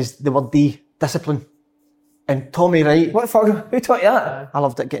is the word D, discipline. And Tommy Wright... What the fuck? Who taught you that? I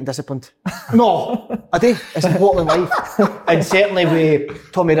loved it, getting disciplined. No. I do. It's important in life. And certainly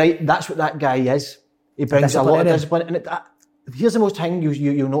with Tommy Wright, that's what that guy is. He brings a lot of discipline. And here's the most thing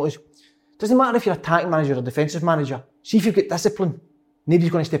you'll notice. It doesn't matter if you're attacking manager or defensive manager. See if you've got discipline.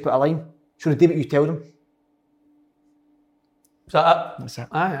 Nobody's going to step out of line. So they do what you tell them. Is that it? That's it.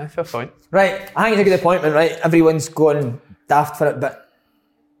 Aye, fair point. Right, I think it's a good appointment, right? Everyone's going daft for it, but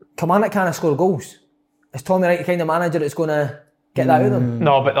Kilmarnock can't score goals. Is Tommy Wright the kind of manager that's going to get that out of them?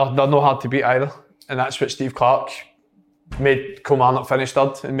 No, but they're not hard to beat either. And that's what Steve Clarke made Kilmarnock finish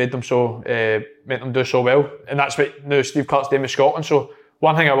third and made them do so well. And that's what now Steve Clarke's doing with Scotland. So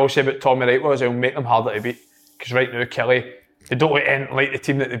one thing I will say about Tommy Wright was he'll make them harder to beat. Because right now, Kelly, they don't like the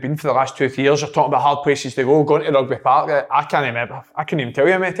team that they've been for the last 2 or 3 years. They're talking about hard places to go, going to Rugby Park. I can't remember. I couldn't even tell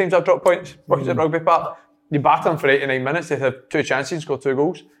you how many times I've dropped points at Rugby Park. You batter them for 89 minutes, they have 2 chances and score 2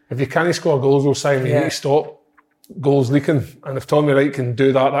 goals. If you can't score goals, though, Simon, you need to stop goals leaking. And if Tommy Wright can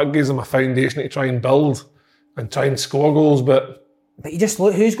do that, that gives them a foundation to try and build and try and score goals. But you just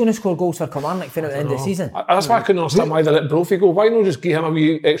look, who's going to score goals for Kilmarnock for the end of the season? That's why I couldn't understand why they let Brophy go. Why not just give him a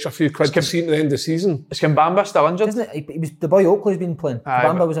wee extra few quid to see him at the end of the season? Is Kimbamba still injured? Isn't it? He was the boy Oakley's been playing.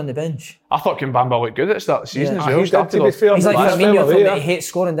 Kimbamba was on the bench. I thought Kimbamba looked good at the start of the season as well. He's to be fair. He's like Firmino, he hates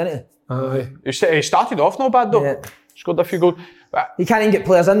scoring, didn't he? Aye. He started off not bad though. Yeah. Scored a few goals. He can't even get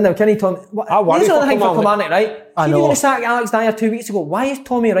players in now, can he, Tom? Here's another thing for Kilmarnock, right? I know. You're going to sack Alex Dyer 2 weeks ago. Why is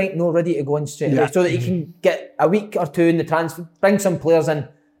Tommy Wright not ready to go in straight away so that he can get a week or 2 in the transfer, bring some players in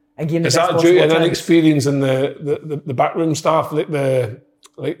and give him the Is best that possible due to an chance? inexperience in the backroom staff,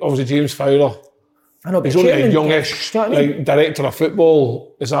 like obviously James Fowler? I know, but he's only a chairman, youngish do you know what I mean? director of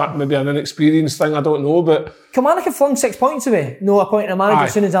football. Is that maybe an inexperienced thing? I don't know, but Kilmarnock have flung 6 points away. No appointing a manager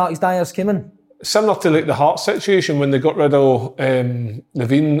as soon as Alex Dyer's came in. Similar to like the Hearts situation when they got rid of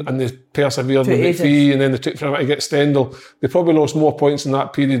Levine and they persevered with McPhee and then they took forever to get Stendhal. They probably lost more points in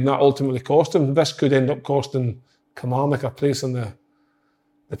that period and that ultimately cost them. This could end up costing Kilmarnock a place in the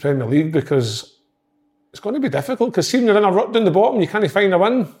Premier League because it's going to be difficult because seeing you're in a rut down the bottom, you can't find a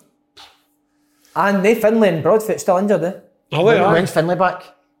win. And Finlay and Broadfoot still injured, eh? Oh, they are. When's Finlay back?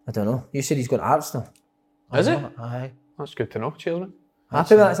 I don't know. You said he's got Arsenal. Is it? Aye. That's good to know. Cheers, man.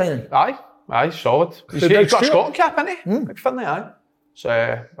 Happy with that signing? Aye, solid. He's got a Scotland cap, hasn't he? Big Finlay, aye.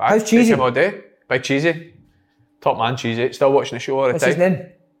 So, how's Cheesy? All day. Big Cheesy. Top man Cheesy. Still watching the show all the What's time. his name?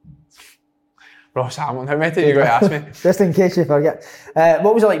 Ross Hamilton. How many times you got to ask me? Just in case you forget.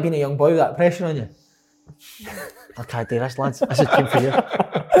 What was it like being a young boy with that pressure on you? I can't do this, lads. This is came for you.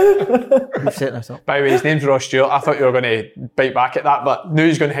 You've set this up. By the way, his name's Ross Stewart. I thought you were going to bite back at that, but now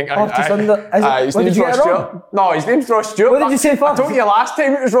he's going to think... His name's Ross Stewart. No, his name's Ross Stewart. What did you say first? I told you last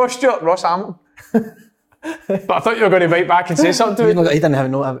time it was Ross Stewart, Ross Hamilton. But I thought you were going to bite back and say something to me. He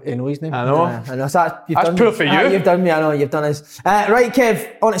didn't know his name. I know. I know. So that's poor for you. You've done me, I know, you've done us. Right,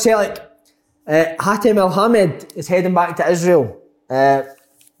 Kev, on to Celtic. Hatem El Hamed is heading back to Israel.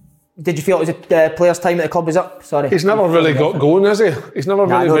 Did you feel it was the player's time at the club was up? Sorry. He's never really got going, has he? He's never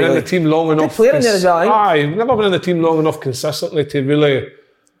really been in the team long enough. Good player in there as well, Aye, never been in the team long enough consistently to really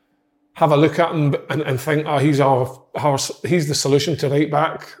have a look at him and think, he's the solution to right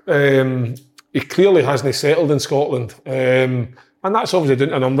back. He clearly hasn't settled in Scotland. And that's obviously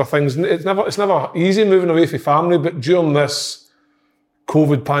doing a number of things. It's never easy moving away from family, but during this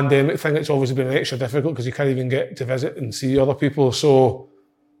COVID pandemic thing, it's obviously been extra difficult because you can't even get to visit and see other people. So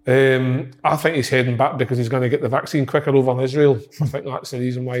I think he's heading back because he's going to get the vaccine quicker over in Israel. I think that's the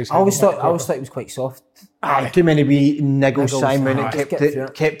reason why he's I always thought it was quite soft. Too many wee niggles, Simon.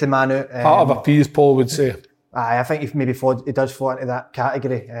 It kept the man out. Part of a piece, Paul would say. I think he does fall into that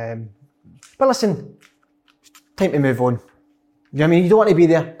category. But listen, time to move on. You know what I mean? You don't want to be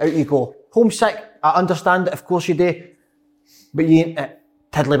there, out you go. Homesick, I understand it, of course you do. But you ain't at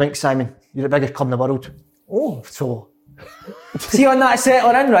Tiddlywink, Simon. You're the biggest club in the world. Oh. So... See, on that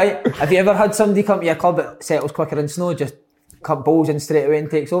settler in, right? Have you ever had somebody come to your club that settles quicker in snow, just cut balls in straight away and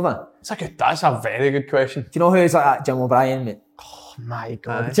takes over? That's a very good question. Do you know who's like that? Jim O'Brien, mate. Oh my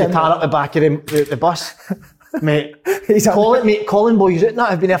God. Jim tar up the back of the bus. Mate, Colin boys out that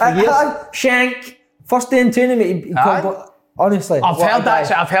have been there for years. Shank. First day in training, mate, he called, honestly.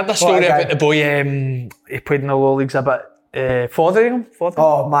 I've heard the story about the boy, he played in the lower leagues a bit. Fotheringham?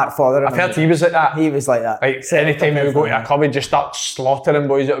 Oh, Mark Fotheringham. I've heard he was like that. He was like that. Like, anytime he would go to a club, he'd just start slaughtering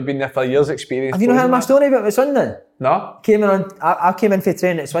boys that have been there for years' experience. Have you not heard my story about Swindon? No. I came in for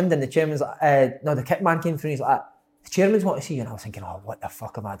training at Swindon, the chairman's like, the kit man came through and he's like, the chairman's want to see you. And I was thinking, what the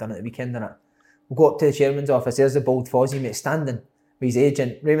fuck have I done at the weekend, innit? We'll go up to the chairman's office, there's the bald Fozzie, mate, standing with his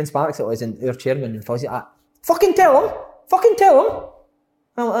agent, Raymond Sparks it was, and our chairman, and Fozzie like, fucking tell him.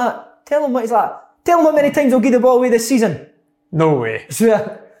 I'm like that. Tell him what he's like. Tell him how many times he'll give the ball away this season. No way.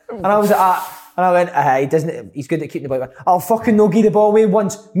 Swear. And I was like, And I went, he doesn't, he's good at keeping the ball. I'll fucking no give the ball away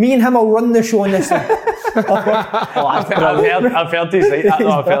once. Me and him will run the show on this thing. I've heard these like that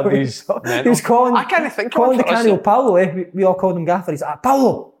though. I've heard these. He was calling, I can't think calling of the Canio Paolo, we all called him Gaffer. He's like,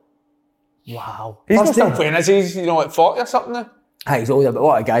 Paolo. Wow. He's not First still day. playing, is he? He's, you know, like 40 or something now? He's older, but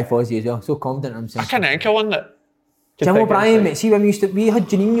what a guy Fozzie as well. So confident in I himself. can't think of one that... Jim O'Brien, mate, see when we had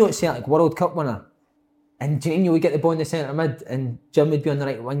Juninho at Celtic, World Cup winner. And Juninho would get the ball in the centre mid and Jim would be on the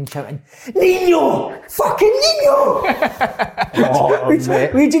right wing shouting, Nino! Fucking Nino! Oh,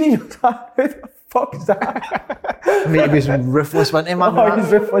 mate. We Juninho, who the fuck is that? Mate, he was ruthless, wasn't he, man? Oh,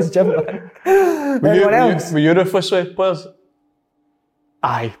 he's ruthless, Jim. Anyone else? Were you ruthless with players?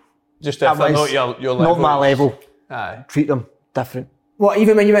 Aye. Just That if they're was not your level. not my level. Aye. Treat them different. What,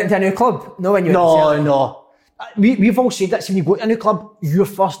 even when you went into a new club? No, when you went to Celtic? No. We've all said that. So when you go to a new club, your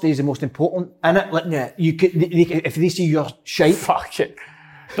first day is the most important, innit? Like, Yeah. you could, if they see you're shite, Fuck it.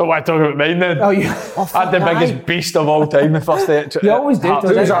 Don't want to talk about mine then. Oh, yeah. I had the biggest beast of all time the first day. You always do, Hearts.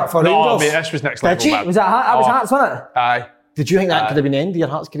 don't you? Who's that for No, Rangers? mate, this was next level. Did you? man. Was that was Hearts, wasn't it? Aye. did you think that could have been the end of your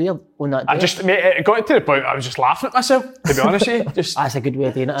Hearts career on that day? Mate, it got to the point I was just laughing at myself, to be honest with you. Just That's a good way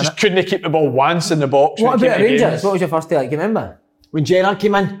of doing it, just innit? couldn't keep the ball once in the box. What when it about came to Rangers? games. What was your first day like? You remember? When Gerrard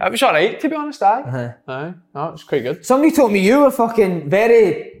came in, It was alright, to be honest, aye. Uh-huh. Aye. No, it was quite good. Somebody told me you were fucking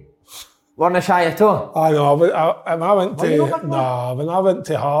very... weren't shy at all. I know. When I went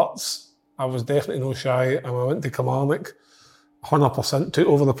to Hearts, I was definitely no shy, and when I went to Kilmarnock, 100% took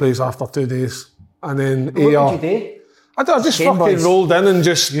over the place after 2 days, and then what did you do? I just Game fucking boys. rolled in and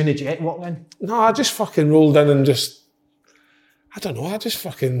just. You in the jet walking in? No, I just fucking rolled in and just. I don't know. I just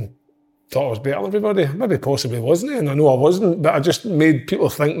fucking thought I was better than everybody. Maybe possibly wasn't, and I know I wasn't. But I just made people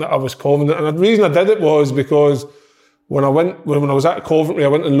think that I was confident. And the reason I did it was because when I was at Coventry, I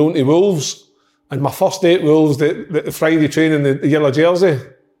went on loan to Wolves, and my first day at Wolves, the Friday training, the yellow jersey.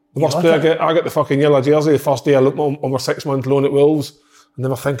 The worst player I got the fucking yellow jersey the first day I looked on my 6 month loan at Wolves. And they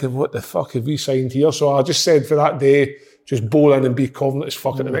were thinking, what the fuck have we signed here? So I just said for that day, just bowl in and be confident as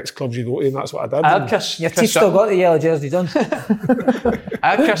fuck at the next clubs you go to, and that's what I did. I had Chris Your teeth still got the yellow jersey done.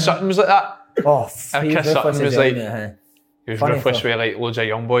 I had Chris Sutton was like that. Oh, Chris Sutton was like, he was Funny ruthless stuff. with like loads of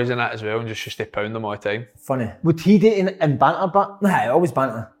young boys in that as well, and just used to pound them all the time. funny. Would he do it in banter, but Nah, always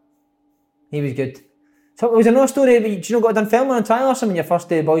banter. He was good. So was there no story about you know got done filming on trial or something? Your first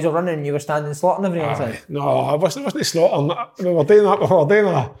day boys were running and you were standing slotting everything. No, I wasn't slaughtering. We were doing that before doing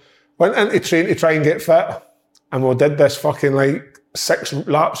that. Went into train to try and get fit, and we did this fucking like 6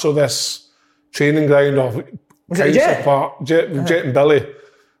 laps of this training ground of Was it Jet? Park, Jet and Billy.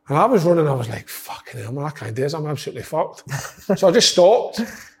 And I was running, I was like, fucking hell, man, I can't do this, I'm absolutely fucked. So I just stopped,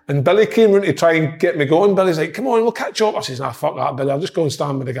 and Billy came in to try and get me going. Billy's like, come on, we'll catch up. I says, nah, fuck that, Billy, I'll just go and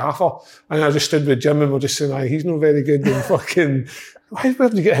stand with the gaffer. And I just stood with Jim, and we're just saying, he's not very good, and fucking, where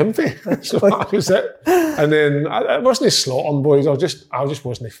did you get him for? So that was it. And then, I wasn't slaughtering boys, I just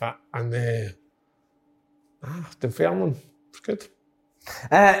wasn't fit. And Dunfermline, it was good.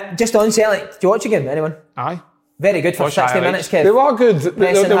 Just on Celtic, did you watch again? Anyone? Aye. Very good for Watch 60 minutes, highlights. They Kev. were good. They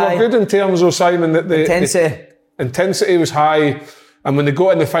Pressing were high. good in terms of, Simon, that the Intensity. intensity was high. And when they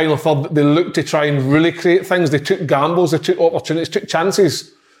got in the final third, they looked to try and really create things. They took gambles, they took opportunities, took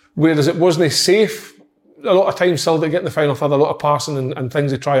chances, whereas it wasn't safe. A lot of times, still, they get in the final third, a lot of passing and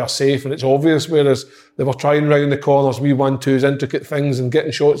things they try are safe, and it's obvious, whereas they were trying round the corners, wee 1-2s, intricate things and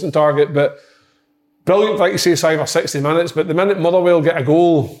getting shots on target. But brilliant, like you say, 5 or 60 minutes. But the minute Motherwell get a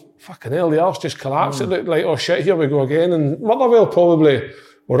goal, fucking hell, the arse just collapsed. It looked like, oh shit, here we go again. And Motherwell probably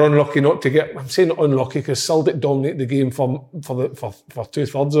were unlucky not to get, I'm saying unlucky because Celtic dominated the game for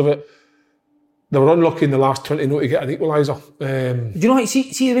 2/3 of it. They were unlucky in the last 20 not to get an equaliser. Do you know what? See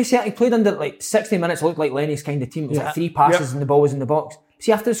the way Celtic played under like 60 minutes, it looked like Lenny's kind of team. It was like 3 passes and the ball was in the box.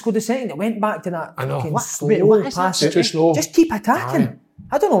 See, after they scored the second, it went back to that I know. fucking What? slow Wait, what is that? pass. It's too slow. Just keep attacking. Aye.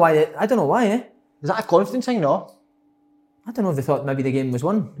 I don't know why. Eh? is that a confidence thing? No. I don't know if they thought maybe the game was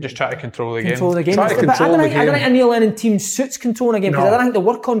won. Just try to control the Control game. the game. Try to But control I the don't think game. Neil Lennon team suits controlling a game because No. I don't think they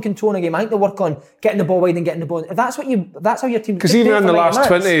work on controlling a game. I think they work on getting the ball wide and getting the ball. If that's how your team. Because just even do it in for the 90 last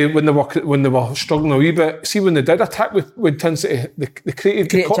minutes. 20, when they were struggling a wee bit, see when they did attack with intensity, they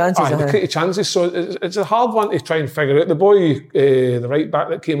created chances, they created chances. So it's a hard one to try and figure out. The boy, the right back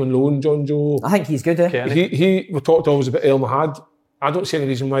that came on loan, John Joe, I think he's good. Eh? we talked always about El Mahad. I don't see any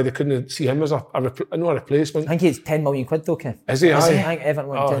reason why they couldn't see him as a replacement. I think he's 10 million quid though, Kev. Is he? I Aye. think Everton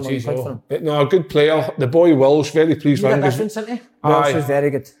won 10 million quid for him. But no, a good player. The boy Welsh, very pleased with Is him. that difference, isn't he? Welsh Aye. was very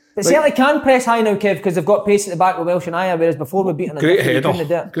good. But Celtic can press high now, Kev, because they've got pace at the back with Welsh and Aya, whereas before we're beating Great them.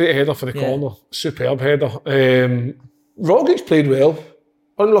 header. Great header for the Yeah. corner. Superb header. Rogic played well.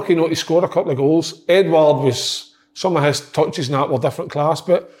 Unlucky not to score a couple of goals. Edward was, some of his touches and that were different class,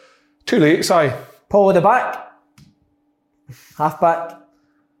 but Too late, Si. Paul at the back. Half back.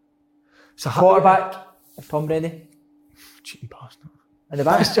 Quarterback. Tom Brady. Cheating bastard. In the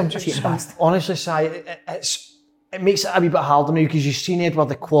back. Cheating bastard. Honestly, Si, it makes it a wee bit harder now because you've seen Edward,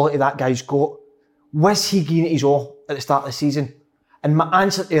 the quality that guy's got. Was he giving it his all at the start of the season? And my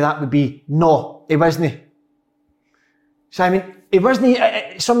answer to that would be no, he wasn't. So I mean, he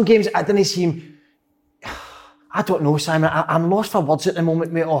wasn't. Some games I didn't see him. I don't know, Simon. I'm lost for words at the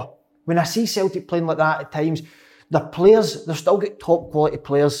moment, mate. Oh, when I see Celtic playing like that at times, the players, they've still got top quality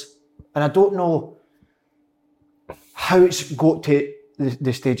players, and I don't know how it's got to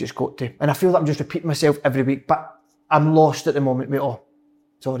the stage it's got to. And I feel that I'm just repeating myself every week, but I'm lost at the moment, mate. Oh,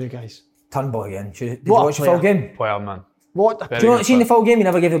 sorry, guys. Turnbull again. Did you watch the full game? Player, man. What? Do you not see in the full game? He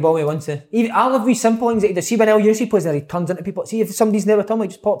never gave the ball away once. I love these simple things that he does. See when El Yunusi plays there, he turns into people. See if somebody's near a Turnbull, he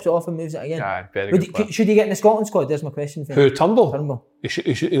just pops it off and moves it again. Yeah, very good player. Should he get in the Scotland squad? There's my question for you. Who, Turnbull? Turnbull.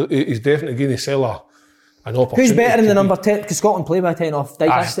 He's definitely going to sell an opportunity. Who's better than the number 10? Because Scotland play by 10 off.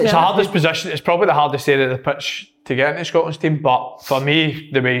 It's the hardest position. It's probably the hardest area of the pitch to get into Scotland's team. But for me,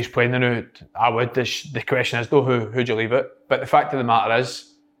 the way he's playing now, I would. The question is though, who do you leave it? But the fact of the matter is,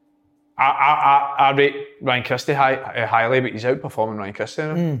 I rate Ryan Christie highly, but he's outperforming Ryan Christie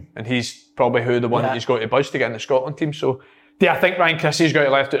now. And he's probably the one that he's got to budge to get in the Scotland team. So, do I think Ryan Christie's got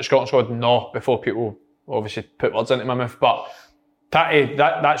to left out the Scotland squad? No, before people obviously put words into my mouth. But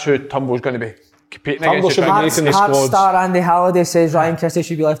that's who Turnbull's going to be competing against. Heart star Andy Halliday says Ryan Christie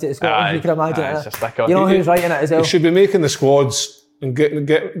should be left out the Scotland. You can imagine it. You know who's writing it as well. He should be making the squads and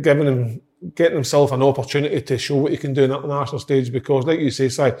getting himself an opportunity to show what he can do on the national stage, because like you say,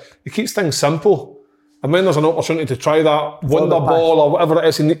 Si, he keeps things simple, and when there's an opportunity to try that wonder ball or whatever it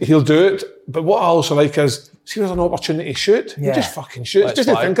is, he'll do it. But what I also like is, see, there's an opportunity to shoot, you just fucking shoot. Just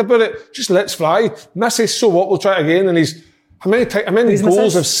to think about it, just let's fly. Misses, so what, we'll try it again. And how many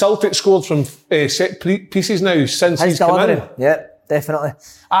goals have Celtic scored from set pieces now since he's come in? Yeah, definitely.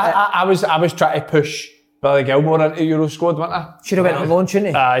 I was trying to push Billy Gilmore into Euro squad, wasn't I? Should have went on loan,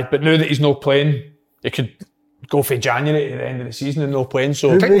 shouldn't he? Aye, but now that he's not playing, he could go for January to the end of the season and not playing.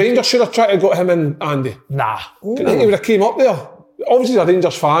 So I think Rangers should have tried to got him in, Andy. Nah. I think he would have came up there. Obviously, he's a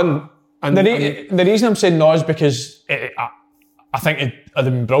Rangers fan. And the reason I'm saying no is because I think it'd have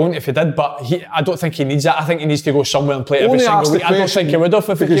been brilliant if he did, but I don't think he needs that. I think he needs to go somewhere and play every single week. I don't think he would have.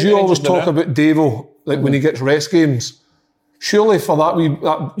 Because you always talk about Davo, like when he gets rest games. Surely for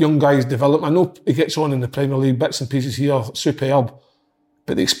that young guy's development, I know he gets on in the Premier League, bits and pieces here, superb.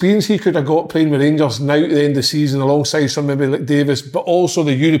 But the experience he could have got playing with Rangers now at the end of the season, alongside somebody like Davis, but also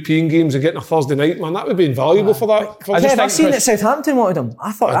the European games and getting a Thursday night, man, that would be invaluable for that. I've seen that Southampton wanted him.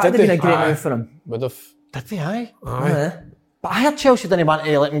 I thought that would have been a great move for him. Would have. Did they? Aye. But I heard Chelsea didn't want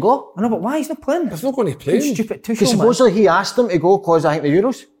to let him go. I know, but why? He's not playing. He's not going to play. Too stupid, too Because supposedly he asked them to go because I think the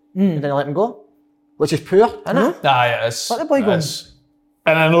Euros. And then let him go. Which is poor, isn't it? Aye, it is. Let the boy go.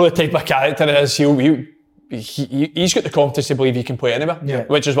 And I know the type of character it is. He's got the confidence to believe he can play anywhere,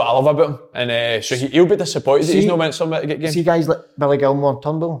 which is what I love about him. And so he'll be disappointed that he's not meant somewhere to get games. See guys like Billy Gilmore and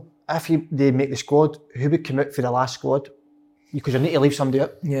Turnbull, if they make the squad, who would come out for the last squad? Because you need to leave somebody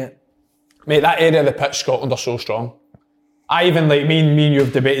out. Yeah. Mate, that area of the pitch, Scotland are so strong. I even, like, me and you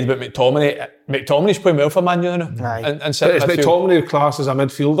have debated about McTominay. McTominay's playing well for Man U now. And but is McTominay classed as a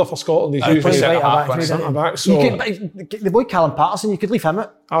midfielder for Scotland? He's usually centre back. So the boy Callum Patterson, you could leave him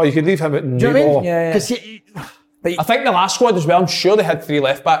out. Oh, you could leave him out. Do you know what I mean? Yeah. I think the last squad as well, I'm sure they had 3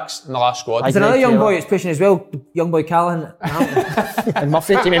 left backs in the last squad. There's another young boy that's pushing as well, young boy Callahan. And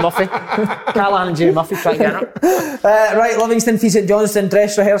Murphy, Jimmy Murphy. Callahan and Jimmy Murphy trying to get it. Right, Livingston v St Johnstone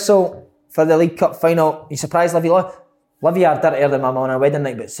dress rehearsal for the League Cup final. You surprised Livy Law? Livy are dirtier than Mama on a wedding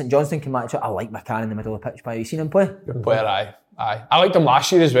night, but St Johnstone can match up. I like McCann in the middle of the pitch. Have you seen him play? Good player, aye. I liked him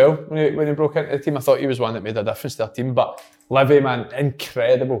last year as well when he broke into the team. I thought he was one that made a difference to their team. But Livy, man,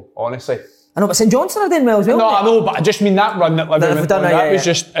 incredible, honestly. I know, but St Johnstone are doing well as well. No, I know, but I just mean that run that Livy went on. That was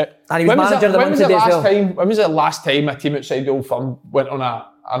just... And he was manager of the month today as well. When was the last time a team outside the Old Firm went on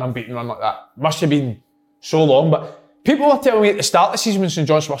an unbeaten run like that? Must have been so long, but people were telling me at the start of the season when St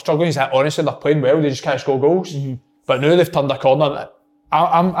Johnstone were struggling, he's like, honestly, they're playing well, they just can't score goals. Mm-hmm. But now they've turned a corner.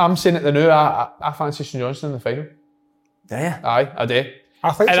 I'm saying it now, I fancy St Johnstone in the final. Do you? Aye, I do.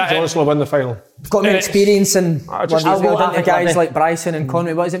 I think St Johnstone will win the final. They've got more experience and guys like Bryson and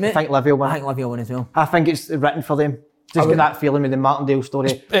Conway. What is it, mate? I think Livy will win. I think Livy will win as well. I think it's written for them. Just get that feeling with the Martindale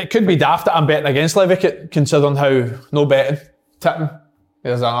story. It could be daft that I'm betting against Livy, considering how no betting, tipping.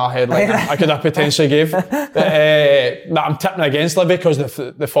 There's another headline I could have potentially gave. That I'm tipping against Livy because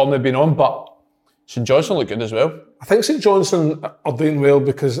the form they've been on, but St Johnstone look good as well. I think St Johnstone are doing well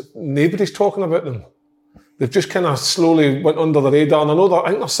because nobody's talking about them. they've just kind of slowly went under the radar. And I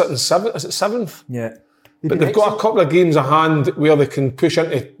think they're sitting 7th. Is it 7th? Yeah. But they've got a couple of games a hand where they can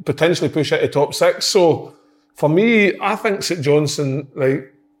potentially push into top 6. So for me, I think St Johnstone,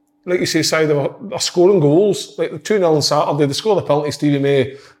 like you say, they're scoring goals. Like the 2-0 on Saturday, they score the penalty, Stevie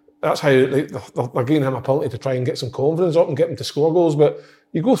May. That's how they're giving him a penalty to try and get some confidence up and get him to score goals. But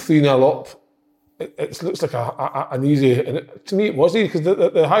you go 3-0 up, it looks like an easy. And to me, it was easy because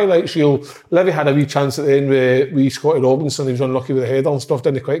the highlights reel, Levy had a wee chance at the end with Scotty Robinson. He was unlucky with the header and stuff,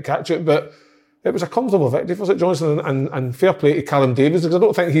 didn't quite catch it. But it was a comfortable victory for St Johnstone, and fair play to Callum Davies, because I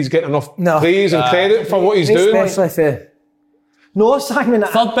don't think he's getting enough praise and credit for what he's doing. Especially for... No, Simon...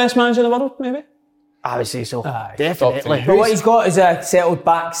 Third best manager in the world, maybe? I would say so. Definitely. But what he's got is a settled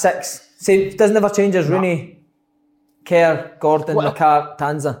back 6. Doesn't ever change his Rooney, Kerr, Gordon, McCart,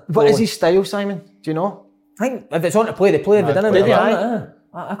 Tanza. What is his style, Simon? Do you know? I think if it's on to play, they play. If they didn't,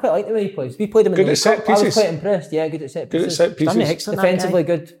 I quite like the way he plays. We played him in good the at set pieces. I was quite impressed. Yeah, good at set pieces. Defensively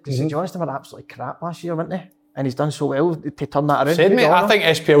good. St Johnstone were absolutely crap last year, weren't they? And he's done so well to turn that around. Said, mate, I think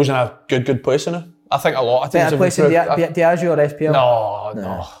SPL's in a good place now. I think a lot of teams have improved. Better place in Diageo or SPL?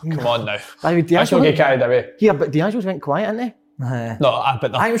 No, come on now. Let's not get carried away. Yeah, but Diageo's went quiet, hasn't he? No,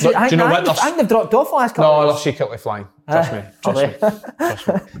 but I think they've dropped off the last couple of years. They're secretly flying. Trust me.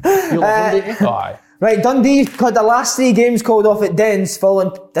 You love them, don't you? Aye. Right, Dundee had the last 3 games called off at Dens,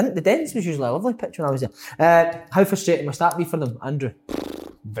 following... The Dens was usually a lovely pitch when I was there. How frustrating must that be for them, Andrew?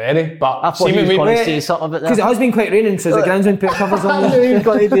 Very, but I thought he was going to say something about that. Because it has been quite raining, so the groundsman put covers on. I knew he was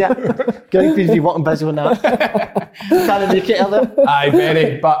going to do that. Gary Pease be working busy on that. Can't make it earlier. Aye,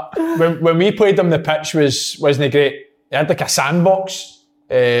 very. But when we played them, the pitch wasn't great. It had like a sandbox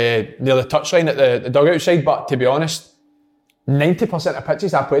near the touchline at the dugout side, but to be honest, 90% of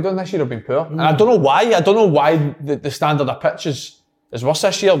pitches I played on this year have been poor. And I don't know why. I don't know why the standard of pitch is worse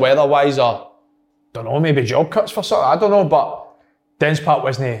this year, weather-wise, or, don't know, maybe job cuts for something. I don't know, but Dens Park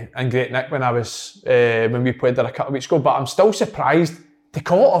wasn't in great nick when we played there a couple of weeks ago, but I'm still surprised to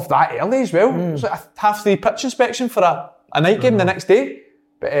call it off that early as well. It was like a half-3 pitch inspection for a night game the next day.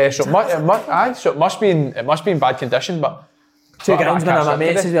 But so it must be in bad condition, but 2 groundsmen are my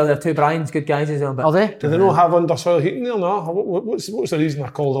mates as well. They're 2 Brians, good guys as well. But are they? Do they not have under-soil heating there now? What's the reason they're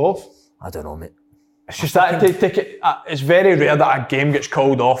called off? I don't know, mate. It's just that it's very rare that a game gets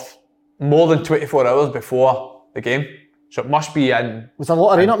called off more than 24 hours before the game. So it must be in... Was there a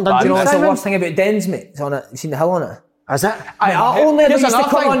lot of rain up and down? Do you know what's the worst thing about Dens, mate? It's on it. You've seen the hill on it? Is it? I only ever used to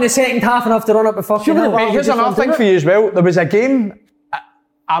come on the second half and have to run up the fucking hill. Mate, here's another thing for you as well. There was a game,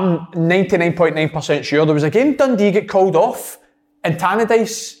 I'm 99.9% sure, there was a game Dundee get called off and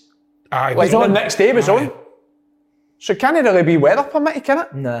Tannadice, the next day was on. So it can't really be weather permitted, can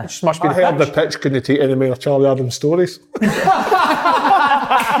it? No. It just must be I heard the pitch couldn't take any more Charlie Adams stories. So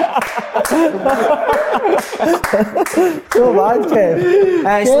bad,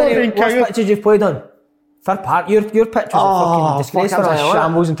 Kev. What pitches you've played on? Fir Park, your pitch was a fucking disgrace. It was a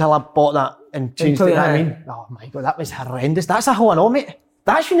shambles until I bought that and changed it. You know what I mean? Oh my God, that was horrendous. That's a hole I know, mate.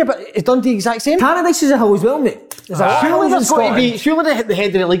 That shouldn't have been... Is Dundee the exact same? Tannadice is a hole as well, mate. Surely the head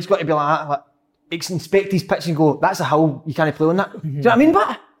of the league's got to be like that. Inspect his pitch and go, that's a hill, you can't play on that. Do you know what I mean?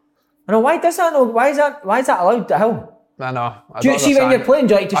 But I know, why does that? Why is that allowed, the hill? I know. Do you see when you're playing,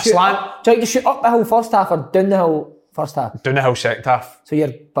 do you like to shoot up the hill first half or down the hill first half? Down the hill second half. So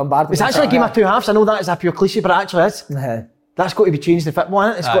you're bombarding. It's actually a game of 2 halves. I know that is a pure cliche, but it actually is. That's got to be changed in football,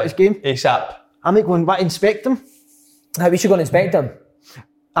 isn't it? The Scottish game. ASAP. I'm like going, inspect them? We should go and inspect them.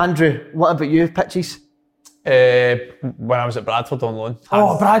 Andrew, what about you, pitches? When I was at Bradford on loan.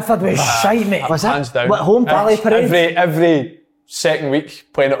 Bradford was shite, mate. Was it? Hands down. What, home? Valley Parade? Every second week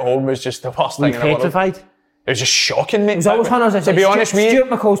playing at home was just the worst thing in the world. Petrified? It was just shocking, mate. It was always hunters. To be honest, Stuart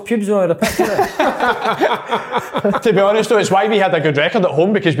McCall's pubes were the picture. To be honest though, it's why we had a good record at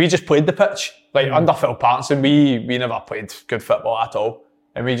home, because we just played the pitch. Like under Phil Parkinson, we never played good football at all.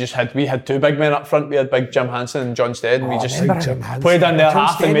 And we had 2 big men up front. We had big Jim Hansen and John Stead, and we just played in their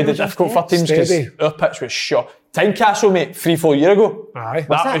half and made it difficult for teams because our pitch was shot. Tynecastle, mate, 3-4 years ago. Aye.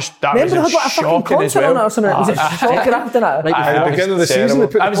 That was shocking as well. Was it shocking after that? At the beginning of the season, they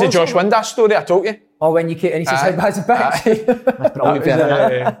put that was the Josh Windass story I told you. Oh, when you came and he says, how bad's the pitch? What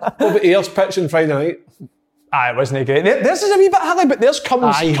about Ayers pitch on Friday night? It wasn't great. Theirs is a wee bit hilly, but theirs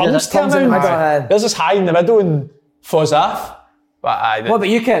comes in the middle. Theirs is high in the middle and falls off. What about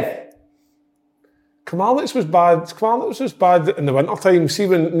you, Kev? Kilmarnock's was bad in the winter time. See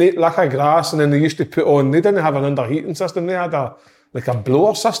when lack of grass, and then they used to put on. They didn't have an underheating system. They had a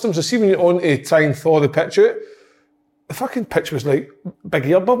blower system. So see when you're on to try and thaw the pitch out, the fucking pitch was like big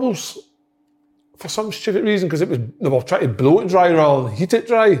air bubbles for some stupid reason, because they were trying to blow it dry rather than heat it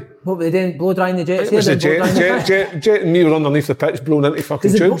dry. What were they doing? Blow drying the jets? It was the Jet and me were underneath the pitch blowing into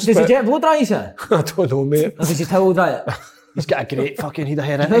fucking tubes. Does the Jet blow dry you, sir? I don't know, mate. Or does he towel dry it? He's got a great fucking head of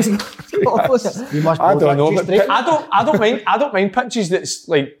hair, isn't he? You must I don't know, but I don't mind pitches that's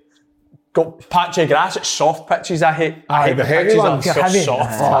like got patchy grass. It's soft pitches I hate. I hate the heavy pitches ones. that are Heavy.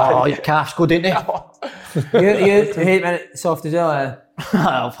 soft. Oh, your calves go, don't they? You hate when it's soft as well.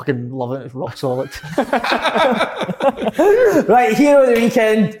 I fucking love it. It's rock solid. Right, hero of the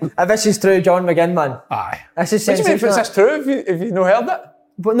weekend. If this is true, John McGinn, man. Aye. This is What do you mean if sensational. it's true? If you not heard it?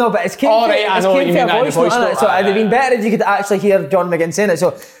 But no, but it's came Oh, right, I know what you mean, a voice the voice note, note, innit? So it'd have been better if you could actually hear John McGinn saying it.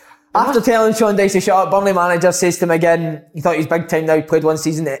 So after telling Sean Dyche to shut up, Burnley manager says to McGinn, he thought he was big time now, he played one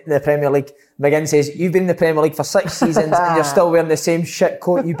season in the Premier League. McGinn says, you've been in the Premier League for 6 seasons and you're still wearing the same shit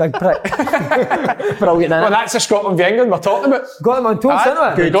coat, you big prick. Brilliant, Well, that's the Scotland v England we're talking about. Got him on toast,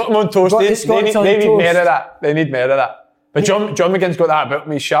 didn't we? Got them on toast. Got the They Scots on need more toast. of that. They need more of that. But John McGinn's got that about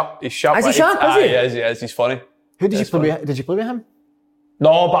me. He's sharp. He's sharp. Is he sharp, is he? He is. He's funny. Who did you play with? Did you play with him?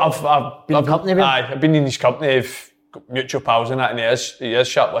 No, but I've Been in company with him? I've been in his company. I've got mutual pals and that, and he is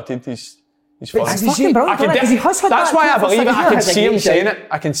sharp-witted. He's funny. He's fucking brilliant, I isn't he? Has had that's that why I for believe it. 6 I can years. see him saying it.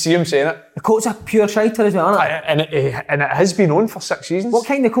 I can see him saying it. The coat's a pure shiter as well, isn't it? And it has been on for 6 seasons. What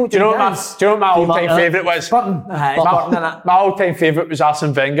kind of coat do you know does? what my all-time Martin, favourite was? Burton. Burton, innit? My all-time favourite was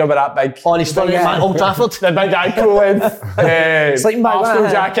Arsene Wenger with that big... On his story at Old Trafford. The big ankle length Sleeping bag, Arsenal wasn't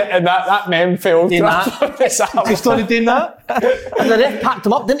it? jacket and that men fell Doing that. He started doing that. And the ref packed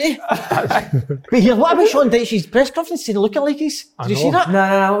him up, didn't he? But here, what about Sean Dyche's press conference saying looking like he's? Did you see that?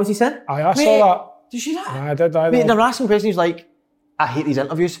 No, what was he saying? I saw that. Did you see that? I did. Mate, they were asking questions. He was like, I hate these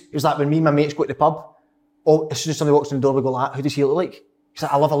interviews. He was like, when me and my mates go to the pub, as soon as somebody walks in the door, we go like, who does he look like? He's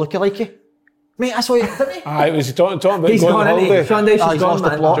like, I love a lookalike. Mate, that's what he didn't he? Aye, was he talking about He's going gone, on isn't he? holiday? Sean Dyche's Oh, he's gone, lost the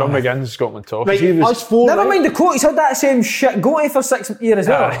man. plot. John McGinn's Scotland talk. Right, He was- us four. Never right? mind the coat, he's had that same shit goatee for 6 years as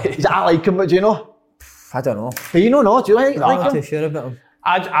well. He's like, I like him, but do you know? I don't know. Do you know? No, do you like I'm not him? too sure about him.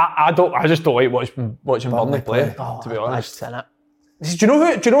 I just don't like watching Burnley play, Oh, to be honest. That's it. Do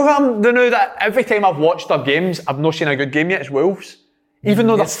you know who I'm the new that every time I've watched their games, I've not seen a good game yet? It's Wolves. Even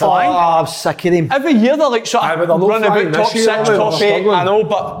though they're Oh, flying. I'm sick of him. Every year they're like sort Aye, but of they're not running flying about this top year, 6, are they? top They're 8, struggling. I know,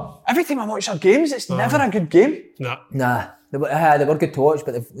 but every time I watch their games, it's never a good game. Nah. Nah, they were good to watch,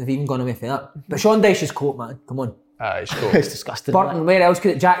 but they've even gone away from that. But Sean Dyche's coat, man, come on. It's cool. It's disgusting. Burton, where else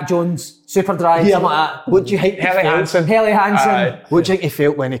could it? Jack Jones, super dry, Yeah, something like that. what do you think? Helly Hansen. Helly Hansen. Aye. What do you think he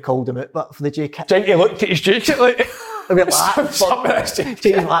felt when he called him out but for the jacket? Do you think he looked at his jacket like... I went like that. Something else. Do you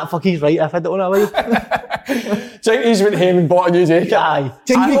He's like, fuck, he's right. I've had it on a while. think he's went home and bought a new jacket? Aye.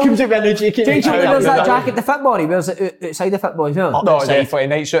 Do you think he comes out with a new jacket? Do you think he Aye, wears aye, that aye. jacket the football? He wears it outside the football as well. No, definitely.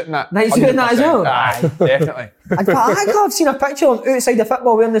 Night suit and that. Night suit and that as well? 100%. Aye, definitely. I think I've seen a picture of him outside the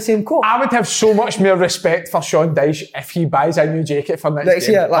football wearing the same coat. I would have so much more respect for Sean Dyche if he buys a new jacket for next Let's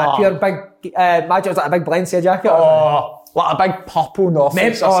see game. it, like a pure big, imagine it was like a big Valencia jacket. Oh, like a big purple North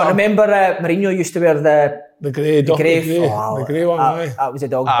Face or something. Remember Mourinho used to wear the grey grey the grey one, aye. That was a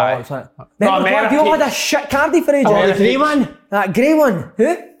dog's Aye. bollocks, wasn't it? No, Remember Mera Guardiola Peak. had a shit cardi for ages. Oh, the grey one? That grey one.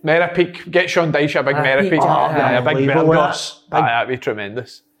 Who? Merapeak, get Sean Dyche a big Merapeak. Peak. Aye, a big Unbelievable, Burgos. that. Aye, that'd be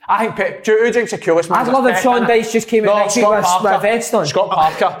tremendous. I think Pep, do you know who thinks the coolest man? I'd love if Sean Dyche just came out next week with a vest on. Scott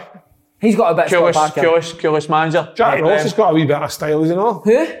Parker. He's got a bit of Scott Parker. Coolest manager. Jack Ross has got a wee bit of style, you know.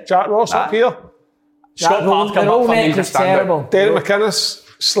 Who? Jack Ross up here. Scott Parker, Their old but for me, neck he's a was standout. terrible. Derek McInnes,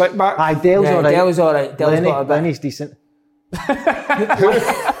 slick back. Aye, Dale's Yeah, alright. Dale's alright. Dale's got a bit. Lenny's decent.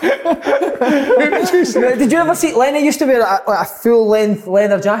 Did you ever see Lenny used to wear a full length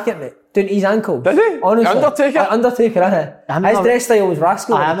leather jacket, mate? Down to his ankle. Did he? Honestly. Undertaker? Undertaker, I'm His not- dress style was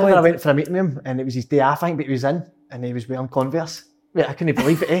rascal. I when he remember I played. went for a meeting with him and it was his day off, I think, but he was in and he was wearing Converse. Wait, I couldn't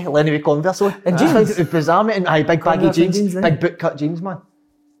believe it, eh? Lenny with Converse on. And I jeans. found it was bizarre, mate. And aye, big baggy Converse and jeans, jeans, eh? big boot cut jeans, man.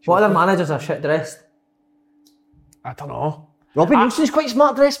 What other managers are shit dressed? I don't know. Robbie Nilsson's quite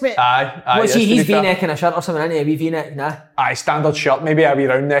smart dressed, mate. Aye. What's yes, he? to He's be fair. V-neck and a shirt or something, isn't he? A wee V-neck, nah. Aye, standard shirt, maybe a wee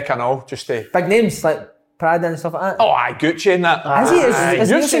round neck and all, just to... Big names like Prada and stuff like that. Oh, aye, Gucci and that. Has he? Aye, Is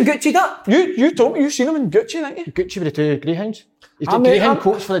you've Nielsen seen- Gucci'd up? You told me, you've seen him in Gucci, didn't you? Gucci with the two greyhounds. He's I got mean, greyhound I'm-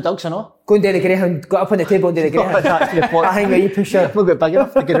 coats for the dogs, I know. Go and do the greyhound. Got up on the table and do the greyhound. That's the plot. I think where you push your... I've not got big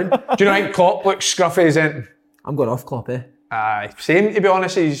enough to get in. Do you know think Klopp looks scruffy as anything? I'm going off Klopp, eh? Aye, same to be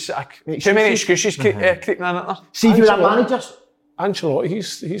honest, he's... too many excuses creeping in at there. See if you were that managers. Ancelotti,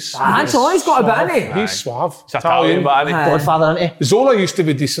 he's Ancelotti's got a bit, hasn't he? He's suave. It's Italian, but I think... Godfather, isn't he? Zola used to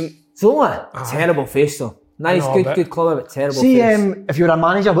be decent. Zola, terrible face though. Nice, know, good, but- good club, but terrible See, face. if you were a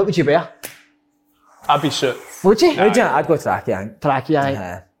manager, what would you wear? I'd be suit. Would you? Would you? I'd go Tracky, I think. Tracky,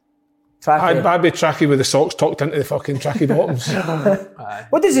 aye. Tracky. I'd be tracky with the socks tucked into the fucking tracky bottoms.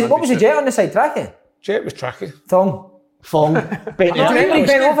 What was the jet on the side? Tracky? Jet was tracky. Thong. Fong. Do you remember he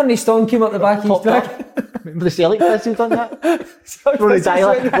bent over and his stone came up the back of his back? Remember the Celtic fans who done that? Ronnie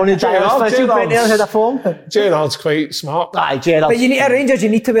Dyler's fans who went there and had a Fong. Gerrard's quite smart. Aye, Gerrard. But you need at Rangers, you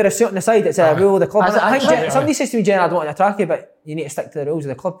need to wear a suit on the side. It's a rule of the club. I think somebody says to me, Gerrard, I don't want to attack you, but you need to stick to the rules of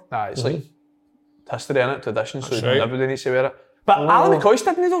the club. It's like history, innit? Tradition, so right. everybody needs to wear it. But Alan McCoy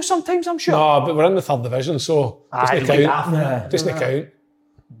didn't do sometimes, I'm sure. No, but we're in the 3rd division, so doesn't count. Doesn't count.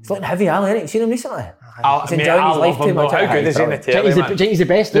 It's looking heavy, Alan, isn't it? You seen him recently? He's enjoying his life too much. How good is he in the telly, man? He's the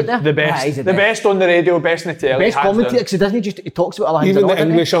best, isn't he? The best. The best on the radio, best in the telly. Best commentator, because he doesn't just, he talks about all Even the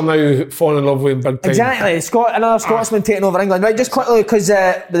English are now falling in love with him big time. Exactly, another Scotsman taking over England. Right, just quickly, because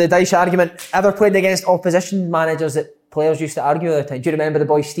with the Dyche argument, ever played against opposition managers that players used to argue all the time? Do you remember the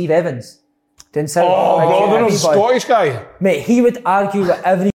boy Steve Evans? Doing brother of Scottish guy. Mate, he would argue with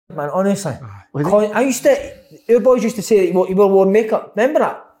every man, honestly. Our boys used to say that he wore makeup. Remember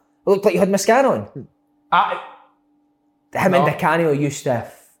that? It looked like you had mascara on. Him and DiCanio used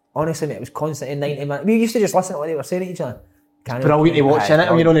to, honestly, mate, it was constant in 90 minutes. We used to just listen to what they were saying to each other. Brilliant to watch, innit,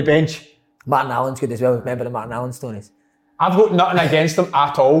 when you're on the bench. Martin Allen's good as well. Remember the Martin Allen stories? I've got nothing against him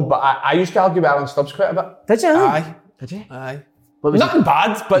at all, but I used to argue with Alan Stubbs quite a bit. Did you? Aye. Did you? Aye. Nothing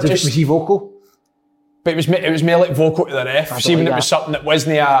bad, but just... Was he vocal? But it was more like vocal to the ref. See, when it was something that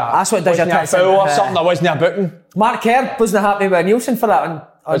wasn't That's what does your a foul or something that wasn't a booking. Mark Kerr wasn't happy with Nielsen for that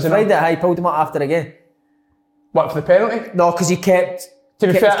on Friday. He pulled him up after again. What, for the penalty? No, because he kept... To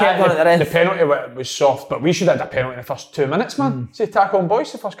be fair, going at the ref. The penalty was soft, but we should have had a penalty in the first 2 minutes, man. See, tackle on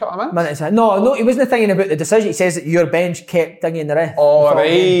boys the first couple of minutes. No, he wasn't thinking about the decision. He says that your bench kept dinging the ref. Oh,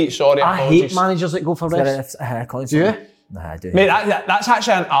 right. Sorry, I hate managers that go for refs. Do you? Nah, I do. Mate, that's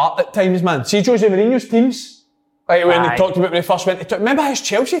actually an art at times, man. See Jose Mourinho's teams? Like when they talked about when he first went to... Remember his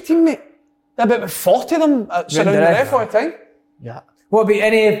Chelsea team, mate? There were about 40 of them surrounding the ref all the time. Yeah. What about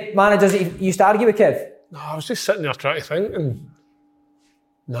any managers that you used to argue with, Kev? No, I was just sitting there trying to think and...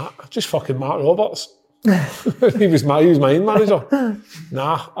 just fucking Mark Roberts. he was my main manager.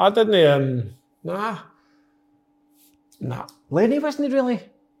 I didn't... Nah. Lenny wasn't really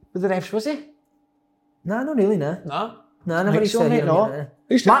with the refs, was he? Nah, not really, nah. Nah. Nah, I never used to hear him.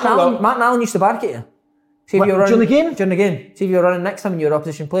 Martin Allen used to bark at you. See if you were running, during the game? See if you were running next time and you were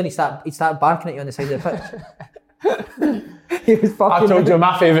opposition playing, he'd start barking at you on the side of the pitch. He was fucking... I told you,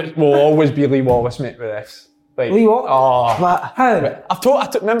 my favourite will always be Lee Wallace, mate, with refs. Like, Lee Wallace? Oh. What? How?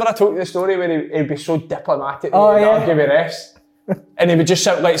 Remember I told you the story where he'd be so diplomatic with argue with refs? And he would just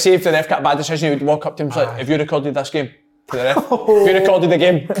sit, like, say if the ref got a bad decision, he would walk up to him and say, have you recorded this game? To the ref. Have you recorded the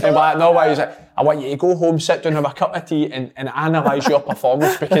game? And he'd be like, no, why? He's like, I want you to go home, sit down, have a cup of tea and analyse your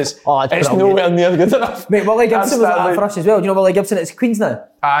performance because it's nowhere near good enough. Mate, Willie Gibson was like that for us as well. Do you know Willie Gibson at Queen's now?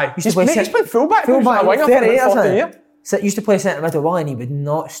 Aye. He's played fullback. Fullback, a winger for about 14 years. So used to play centre middle, Willie, and he would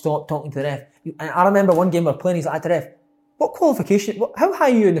not stop talking to the ref. And I remember one game we were playing, he's like, the ref, what qualification, how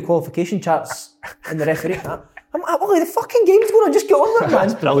high are you in the qualification charts in the referee? I'm like, Willie, the fucking game's going on, just get on with it, man.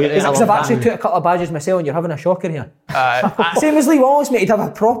 That's brilliant. Because I've actually took a couple of badges myself and you're having a shocker here. Same as Lee Wallace, mate, he'd have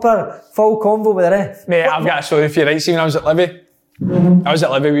a proper full convo with the ref. Mate, I've got a story for you, right? See, when I was at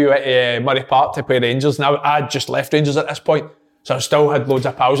Livy, we went to Murray Park to play Rangers. Now, I'd just left Rangers at this point, so I still had loads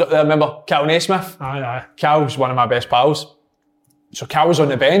of pals up there. Remember Cal Naismith? Aye. Cal was one of my best pals. So Cal was on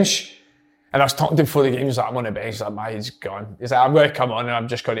the bench, and I was talking to him before the game. He's like, I'm on the bench. He's like, man, he's gone. He's like, I'm going to come on and I'm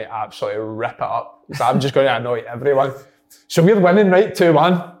just going to absolutely rip it up. He's like, I'm just going to annoy everyone. So we're winning, right,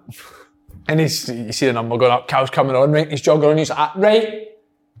 2-1. And you see the number going up. Cal's coming on, right? He's jogging on. He's like, right,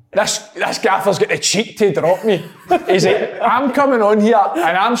 this gaffer's got the cheek to drop me. He's like, I'm coming on here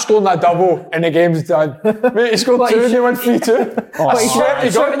and I'm scoring a double and the game's done. Mate, he scored 2 and he won 3-2. I swear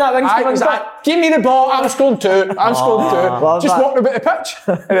to God. He's like, give me the ball, I'm scoring 2. I'm scoring 2. Just walked about the pitch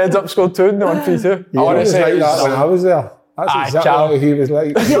and ended up scoring 2 and they won 3-2. I want to say that when I was there. That's exactly what he was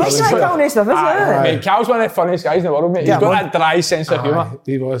like. He looks like Cal Naismith, isn't he? Mate, Cal's one of the funniest guys in the world, mate. He's got that dry sense of humour.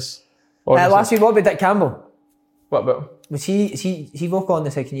 He was. Last week, what about Dick Campbell? What about? Was he vocal on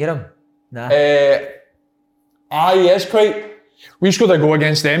the second year him? Nah. Yes, quite. We scored a goal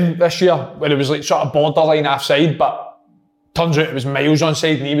against them this year where it was like sort of borderline offside, but turns out it was miles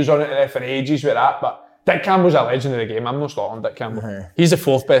onside and he was on it there for ages with that. But Dick Campbell's a legend of the game. I'm no Scotland, Dick Campbell. He's the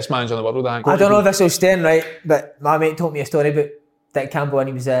 4th best manager in the world, I think. I don't know if this will stand right, but my mate told me a story about Dick Campbell and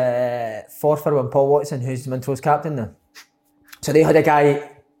he was forfeit when Paul Watson, who's Montrose captain now. So they had a guy,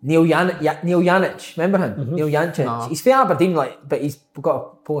 Neil Janich, remember him? Mm-hmm. Neil Janich. No. He's from Aberdeen, but he's got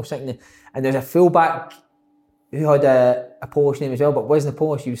a Polish thing. And there's a fullback who had a Polish name as well, but wasn't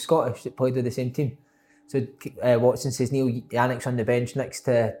Polish, he was Scottish, that played with the same team. So Watson says Neil Jannich's on the bench next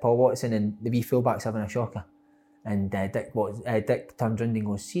to Paul Watson and the wee fullback's having a shocker. And Dick turns round and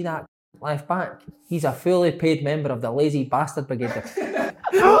goes, see that left back. He's a fully paid member of the Lazy Bastard Brigade.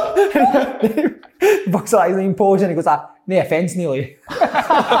 Bucks like, he's in Polish and he goes, no offence, Neely. Neil's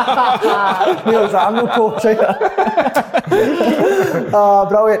like, I'm no Polish either.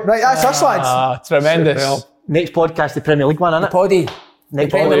 Brilliant. Right, that's us, lads. Tremendous. Next podcast, the Premier League one, isn't it? Poddy.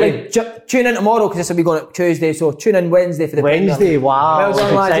 Next Premier League. Tune in tomorrow because this will be going up Tuesday, so tune in Wednesday for the Premier League. Wow. Well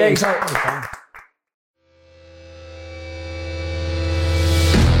done, lads. Exciting. Excellent.